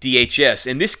DHS.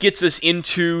 And this gets us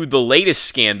into the latest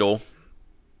scandal,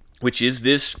 which is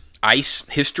this ICE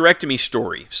hysterectomy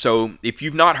story. So if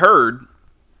you've not heard,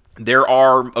 there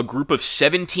are a group of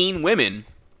 17 women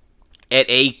at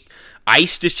a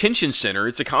ICE detention center.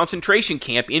 It's a concentration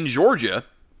camp in Georgia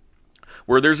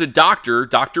where there's a doctor,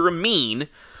 Dr. Amin,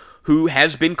 who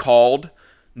has been called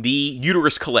the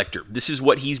uterus collector. This is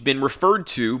what he's been referred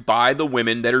to by the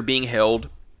women that are being held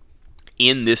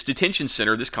in this detention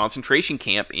center, this concentration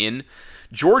camp in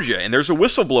Georgia. And there's a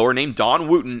whistleblower named Dawn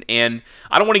Wooten, and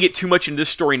I don't want to get too much into this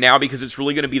story now because it's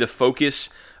really going to be the focus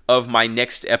of my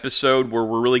next episode, where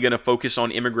we're really going to focus on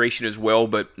immigration as well.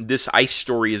 But this ICE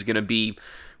story is going to be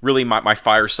really my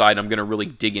fireside. I'm going to really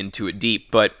dig into it deep.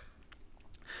 But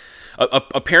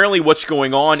apparently what's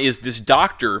going on is this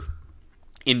doctor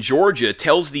in Georgia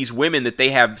tells these women that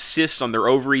they have cysts on their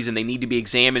ovaries and they need to be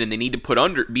examined and they need to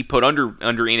be put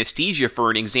under anesthesia for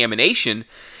an examination.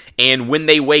 And when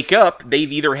they wake up,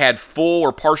 they've either had full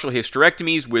or partial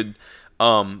hysterectomies with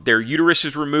their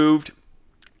uteruses removed,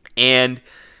 and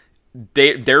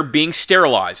they're being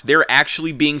sterilized. They're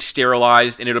actually being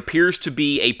sterilized, and it appears to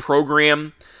be a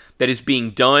program that is being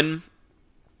done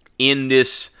in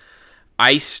this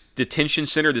ICE detention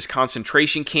center, this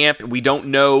concentration camp. We don't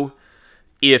know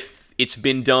if It's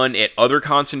been done at other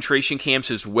concentration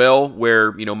camps as well,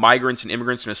 where, migrants and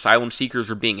immigrants and asylum seekers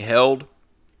are being held.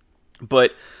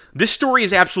 But this story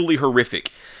is absolutely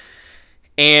horrific.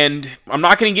 And I'm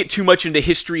not going to get too much into the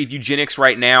history of eugenics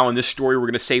right now in this story. We're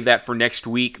going to save that for next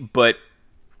week. But,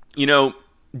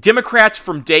 Democrats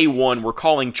from day one were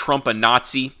calling Trump a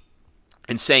Nazi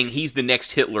and saying he's the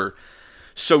next Hitler.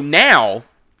 So now,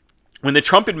 when the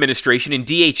Trump administration and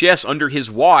DHS under his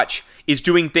watch is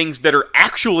doing things that are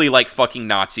actually like fucking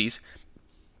Nazis,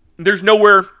 there's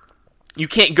nowhere, you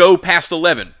can't go past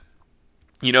 11.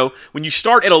 When you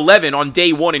start at 11 on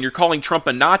day one and you're calling Trump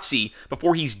a Nazi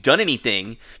before he's done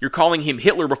anything, you're calling him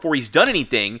Hitler before he's done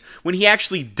anything, when he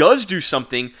actually does do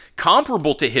something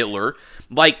comparable to Hitler,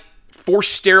 like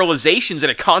forced sterilizations at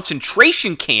a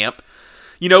concentration camp,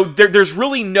 there's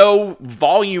really no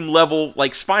volume level,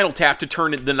 like Spinal Tap, to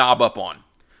turn the knob up on.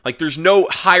 Like, there's no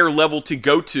higher level to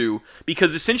go to,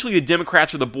 because essentially the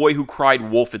Democrats are the boy who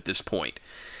cried wolf at this point.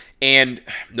 And,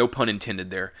 no pun intended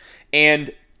there.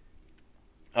 And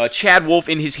Chad Wolf,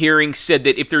 in his hearing, said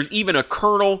that if there's even a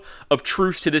kernel of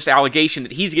truth to this allegation,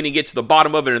 that he's going to get to the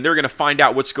bottom of it and they're going to find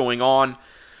out what's going on.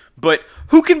 But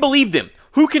who can believe them?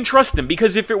 Who can trust them?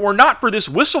 Because if it were not for this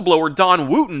whistleblower, Dawn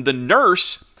Wooten, the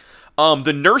nurse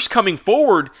coming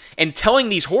forward and telling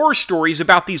these horror stories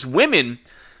about these women,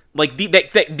 like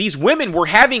these women were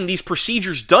having these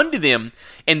procedures done to them,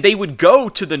 and they would go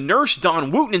to the nurse,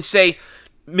 Dawn Wooten, and say,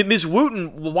 Ms.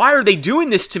 Wooten, why are they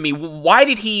doing this to me? Why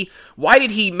did he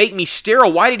make me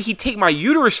sterile? Why did he take my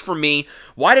uterus from me?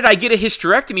 Why did I get a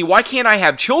hysterectomy? Why can't I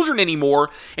have children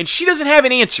anymore? And she doesn't have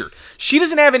an answer. She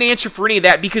doesn't have an answer for any of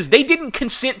that, because they didn't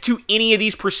consent to any of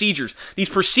these procedures. These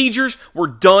procedures were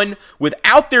done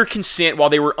without their consent while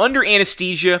they were under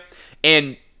anesthesia,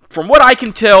 and from what I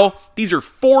can tell, these are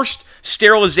forced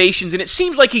sterilizations, and it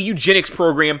seems like a eugenics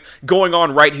program going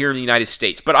on right here in the United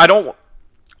States. But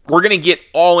we're going to get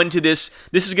all into this.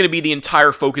 This is going to be the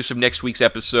entire focus of next week's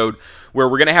episode, where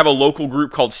we're going to have a local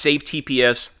group called Save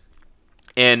TPS,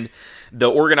 and the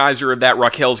organizer of that,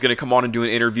 Raquel, is going to come on and do an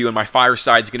interview, and my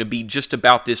fireside is going to be just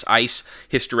about this ICE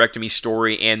hysterectomy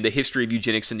story and the history of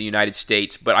eugenics in the United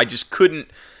States. But I just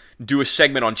couldn't do a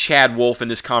segment on Chad Wolf in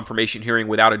this confirmation hearing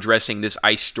without addressing this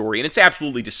ICE story, and it's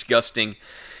absolutely disgusting.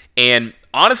 And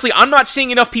honestly, I'm not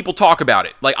seeing enough people talk about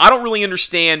it. Like, I don't really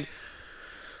understand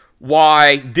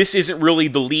why this isn't really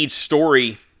the lead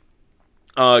story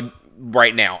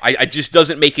right now. It just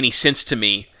doesn't make any sense to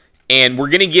me. And we're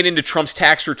going to get into Trump's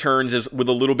tax returns with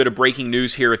a little bit of breaking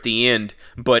news here at the end.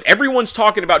 But everyone's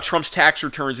talking about Trump's tax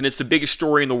returns, and it's the biggest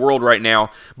story in the world right now.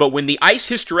 But when the ICE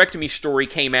hysterectomy story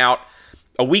came out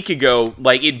a week ago,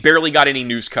 like, it barely got any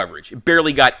news coverage. It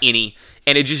barely got any.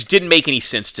 And it just didn't make any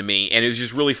sense to me. And it was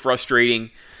just really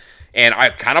frustrating. And I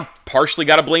kind of partially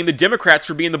got to blame the Democrats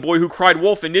for being the boy who cried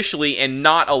wolf initially and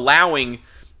not allowing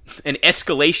an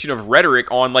escalation of rhetoric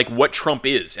on, like, what Trump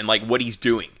is and, like, what he's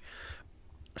doing.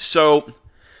 So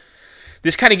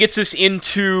this kind of gets us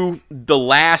into the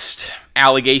latest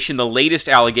allegation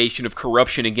of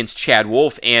corruption against Chad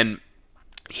Wolf. And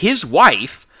his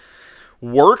wife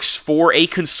works for a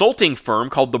consulting firm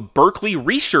called the Berkeley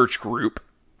Research Group,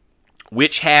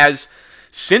 which has,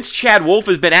 since Chad Wolf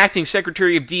has been acting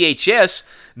Secretary of DHS,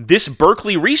 this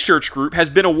Berkeley Research Group has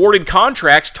been awarded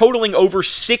contracts totaling over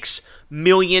 $6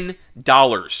 million.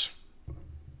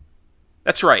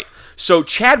 That's right. So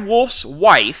Chad Wolf's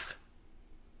wife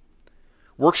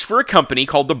works for a company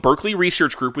called the Berkeley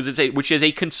Research Group, which is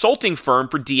a consulting firm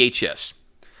for DHS.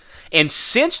 And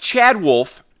since Chad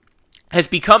Wolf has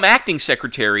become acting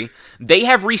secretary, they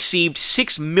have received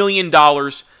 $6 million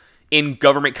in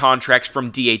government contracts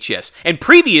from DHS. And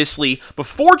previously,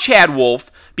 before Chad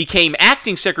Wolf became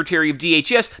acting secretary of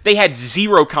DHS, they had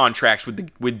 0 contracts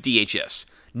with DHS.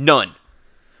 None.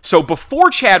 So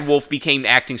before Chad Wolf became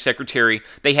acting secretary,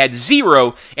 they had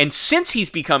 0, and since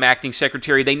he's become acting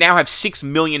secretary, they now have $6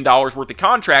 million worth of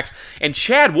contracts, and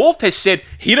Chad Wolf has said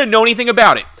he didn't know anything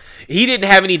about it. He didn't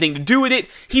have anything to do with it.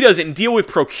 He doesn't deal with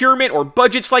procurement or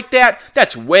budgets like that.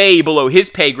 That's way below his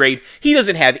pay grade. He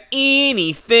doesn't have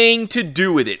anything to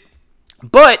do with it.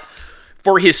 But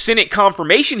for his Senate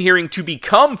confirmation hearing to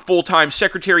become full-time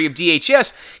Secretary of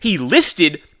DHS, he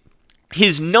listed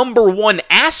his number one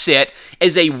asset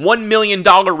as a $1 million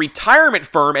retirement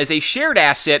firm as a shared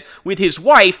asset with his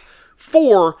wife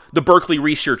for the Berkeley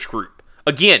Research Group.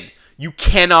 Again, you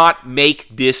cannot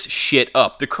make this shit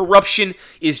up. The corruption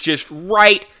is just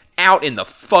right out in the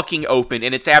fucking open,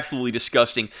 and it's absolutely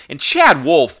disgusting. And Chad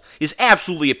Wolf is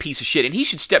absolutely a piece of shit, and he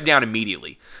should step down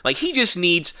immediately. Like, he just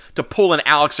needs to pull an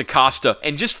Alex Acosta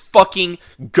and just fucking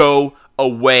go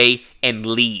away and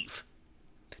leave.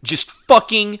 Just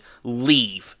fucking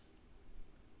leave.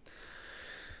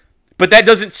 But that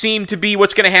doesn't seem to be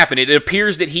what's going to happen. It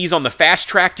appears that he's on the fast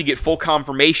track to get full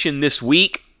confirmation this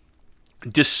week,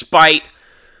 despite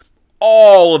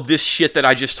all of this shit that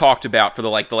I just talked about for the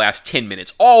last 10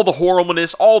 minutes. All the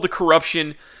horribleness, all the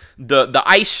corruption, the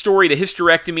ICE story, the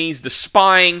hysterectomies, the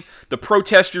spying, the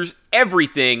protesters,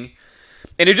 everything.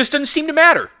 And it just doesn't seem to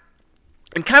matter.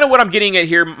 And kind of what I'm getting at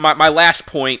here, my last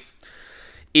point,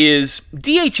 is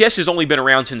DHS has only been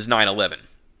around since 9/11.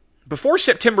 Before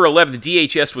September 11th,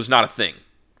 DHS was not a thing.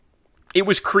 It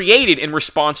was created in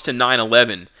response to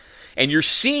 9/11. And you're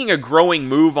seeing a growing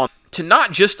move on to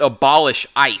not just abolish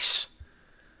ICE,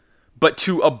 but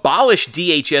to abolish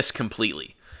DHS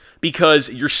completely. Because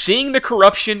you're seeing the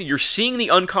corruption, you're seeing the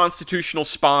unconstitutional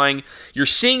spying, you're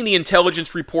seeing the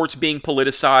intelligence reports being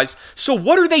politicized. So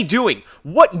what are they doing?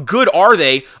 What good are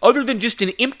they other than just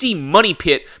an empty money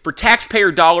pit for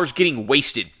taxpayer dollars getting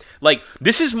wasted? Like,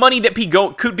 this is money that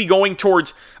could be going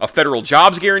towards a federal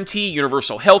jobs guarantee,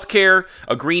 universal health care,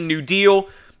 a Green New Deal,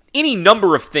 any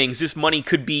number of things this money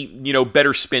could be,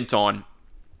 better spent on.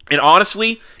 And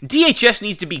honestly, DHS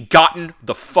needs to be gotten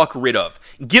the fuck rid of.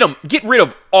 Get rid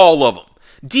of all of them.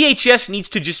 DHS needs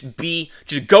to just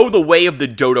go the way of the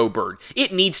dodo bird.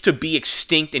 It needs to be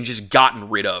extinct and just gotten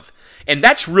rid of. And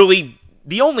that's really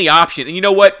the only option. And you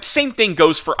know what? Same thing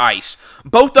goes for ICE.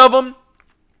 Both of them,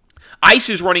 ICE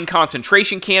is running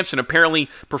concentration camps and apparently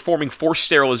performing forced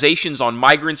sterilizations on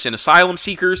migrants and asylum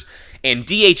seekers, and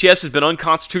DHS has been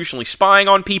unconstitutionally spying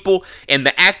on people, and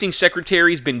the acting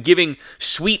secretary's been giving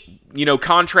sweetheart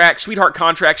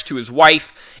contracts to his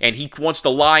wife, and he wants to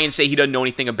lie and say he doesn't know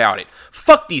anything about it.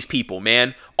 Fuck these people,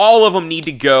 man. All of them need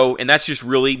to go, and that's just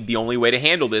really the only way to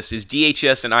handle this, is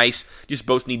DHS and ICE just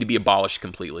both need to be abolished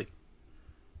completely.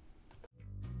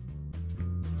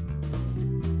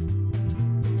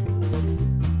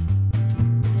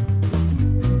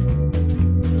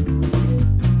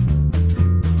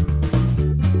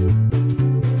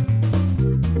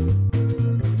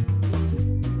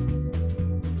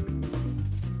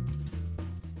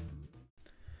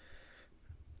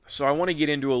 So I want to get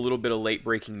into a little bit of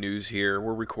late-breaking news here.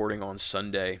 We're recording on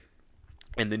Sunday,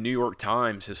 and the New York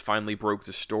Times has finally broke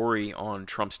the story on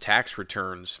Trump's tax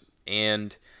returns,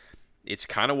 and it's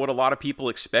kind of what a lot of people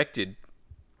expected,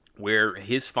 where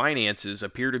his finances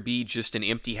appear to be just an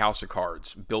empty house of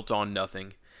cards, built on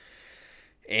nothing.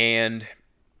 And,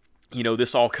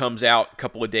 this all comes out a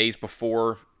couple of days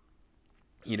before,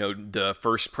 the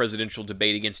first presidential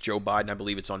debate against Joe Biden. I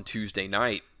believe it's on Tuesday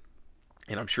night.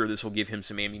 And I'm sure this will give him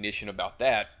some ammunition about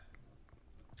that.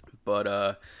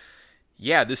 But,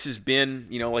 this has been,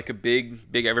 like a big,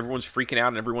 everyone's freaking out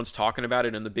and everyone's talking about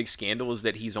it. And the big scandal is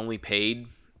that he's only paid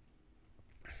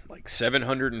like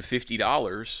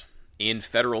 $750 in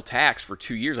federal tax for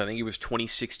 2 years. I think it was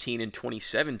 2016 and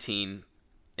 2017.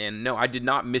 And no, I did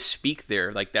not misspeak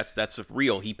there. Like, that's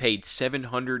real. He paid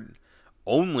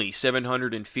only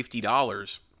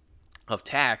 $750 of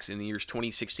tax in the years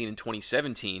 2016 and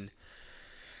 2017.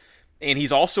 And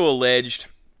he's also alleged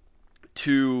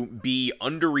to be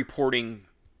underreporting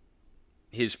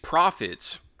his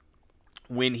profits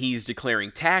when he's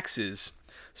declaring taxes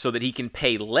so that he can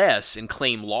pay less and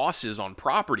claim losses on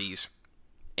properties.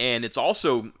 And it's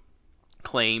also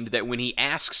claimed that when he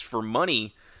asks for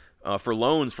money for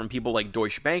loans from people like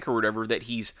Deutsche Bank or whatever, that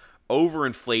he's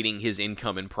overinflating his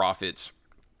income and profits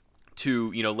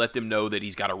to, let them know that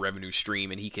he's got a revenue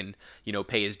stream and he can,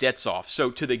 pay his debts off.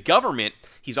 So to the government,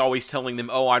 he's always telling them,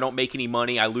 oh, I don't make any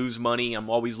money, I lose money, I'm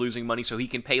always losing money, so he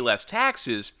can pay less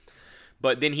taxes.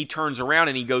 But then he turns around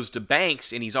and he goes to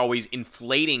banks and he's always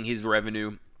inflating his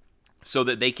revenue so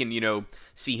that they can,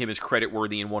 see him as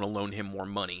creditworthy and want to loan him more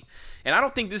money. And I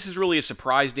don't think this is really a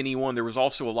surprise to anyone. There was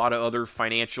also a lot of other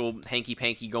financial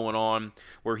hanky-panky going on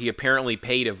where he apparently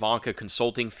paid Ivanka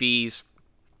consulting fees,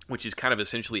 which is kind of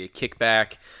essentially a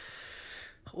kickback.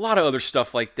 A lot of other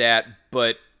stuff like that.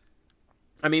 But,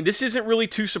 this isn't really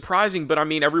too surprising, but,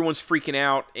 everyone's freaking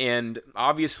out. And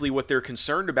obviously what they're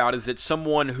concerned about is that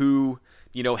someone who,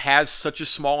 has such a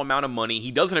small amount of money,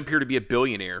 he doesn't appear to be a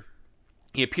billionaire.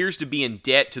 He appears to be in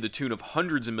debt to the tune of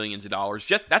hundreds of millions of dollars.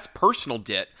 That's personal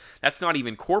debt. That's not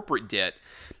even corporate debt.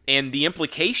 And the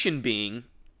implication being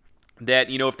that,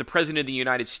 if the President of the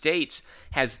United States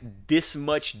has this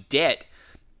much debt,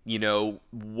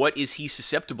 what is he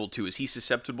susceptible to? Is he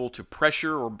susceptible to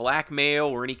pressure or blackmail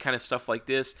or any kind of stuff like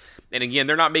this? And again,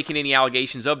 they're not making any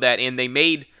allegations of that. And they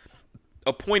made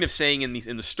a point of saying in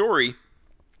the story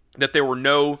that there were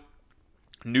no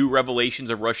new revelations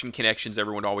of Russian connections.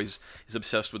 Everyone always is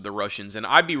obsessed with the Russians. And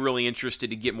I'd be really interested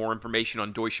to get more information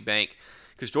on Deutsche Bank,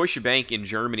 because Deutsche Bank in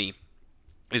Germany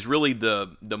is really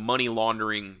the money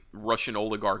laundering Russian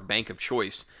oligarch bank of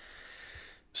choice.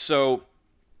 So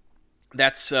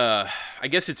that's, I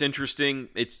guess it's interesting.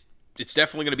 It's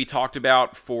definitely going to be talked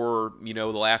about for,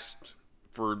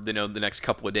 the next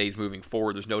couple of days moving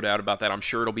forward. There's no doubt about that. I'm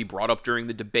sure it'll be brought up during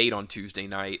the debate on Tuesday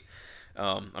night.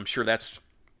 I'm sure that's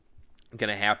going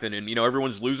to happen, and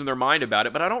everyone's losing their mind about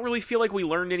it, but I don't really feel like we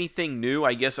learned anything new,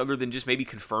 I guess, other than just maybe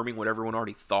confirming what everyone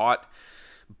already thought.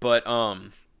 But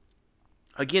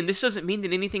again, this doesn't mean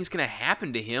that anything's going to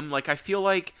happen to him. Like, I feel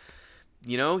like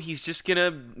he's just going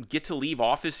to get to leave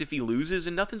office if he loses,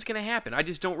 and nothing's going to happen. I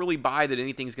just don't really buy that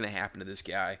anything's going to happen to this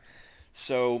guy.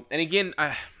 So, and again,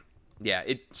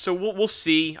 so we'll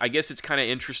see. I guess it's kind of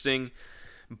interesting.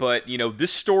 But,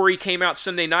 this story came out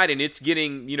Sunday night, and it's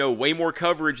getting, way more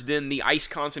coverage than the ICE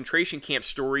concentration camp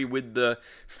story with the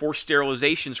forced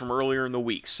sterilizations from earlier in the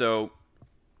week. So,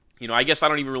 I guess I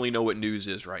don't even really know what news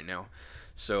is right now.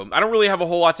 So, I don't really have a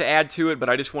whole lot to add to it, but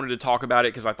I just wanted to talk about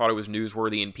it because I thought it was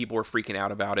newsworthy and people were freaking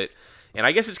out about it. And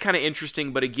I guess it's kind of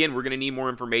interesting, but again, we're going to need more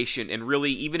information. And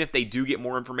really, even if they do get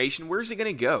more information, where's it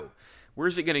going to go?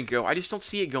 Where's it going to go? I just don't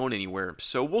see it going anywhere.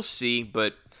 So, we'll see,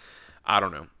 but I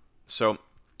don't know. So,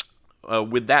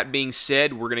 with that being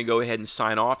said, we're going to go ahead and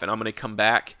sign off, and I'm going to come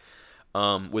back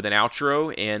with an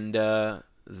outro, and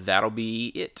that'll be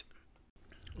it.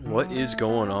 What is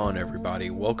going on, everybody?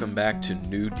 Welcome back to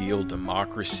New Deal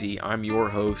Democracy. I'm your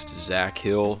host, Zach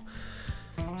Hill,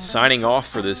 signing off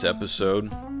for this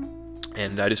episode,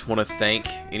 and I just want to thank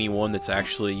anyone that's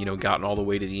actually, gotten all the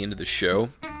way to the end of the show.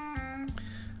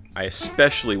 I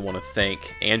especially want to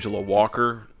thank Angela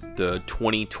Walker, the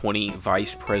 2020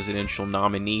 vice presidential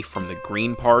nominee from the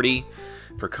Green Party,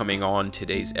 for coming on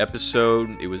today's episode.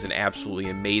 It was an absolutely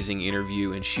amazing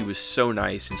interview, and she was so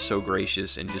nice and so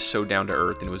gracious and just so down to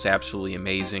earth, and it was absolutely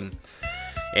amazing.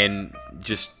 And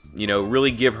just,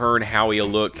 really give her and Howie a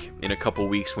look in a couple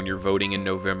weeks when you're voting in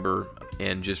November,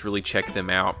 and just really check them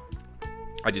out.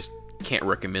 I just can't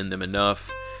recommend them enough.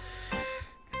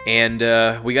 And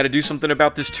we got to do something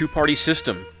about this two-party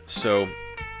system. So,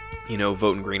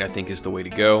 voting green, I think, is the way to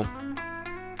go.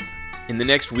 In the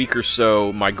next week or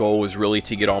so, my goal is really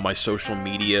to get all my social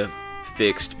media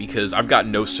fixed, because I've got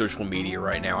no social media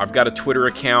right now. I've got a Twitter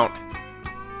account,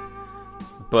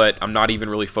 but I'm not even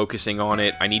really focusing on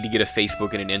it. I need to get a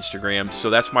Facebook and an Instagram. So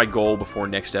that's my goal before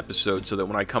next episode, so that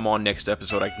when I come on next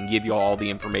episode, I can give you all the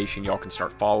information. Y'all can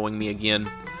start following me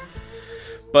again.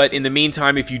 But in the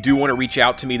meantime, if you do want to reach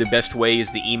out to me, the best way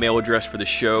is the email address for the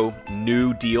show,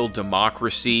 New Deal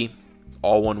Democracy,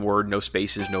 all one word, no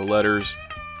spaces, no letters,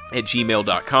 at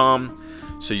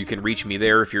gmail.com. So you can reach me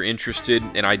there if you're interested,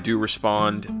 and I do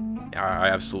respond. I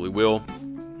absolutely will.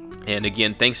 And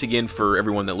again, thanks again for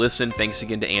everyone that listened. Thanks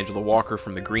again to Angela Walker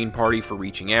from the Green Party for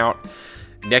reaching out.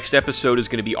 Next episode is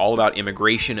going to be all about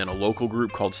immigration and a local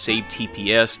group called Save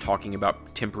TPS, talking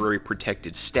about temporary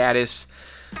protected status.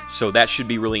 So that should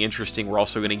be really interesting. We're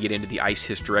also going to get into the ICE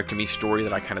hysterectomy story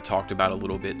that I kind of talked about a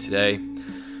little bit today.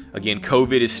 Again,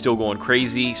 COVID is still going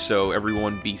crazy, so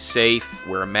everyone be safe,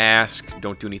 wear a mask,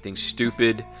 don't do anything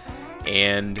stupid,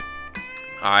 and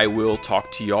I will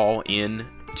talk to y'all in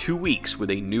 2 weeks with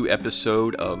a new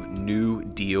episode of New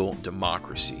Deal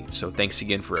Democracy. So thanks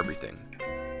again for everything.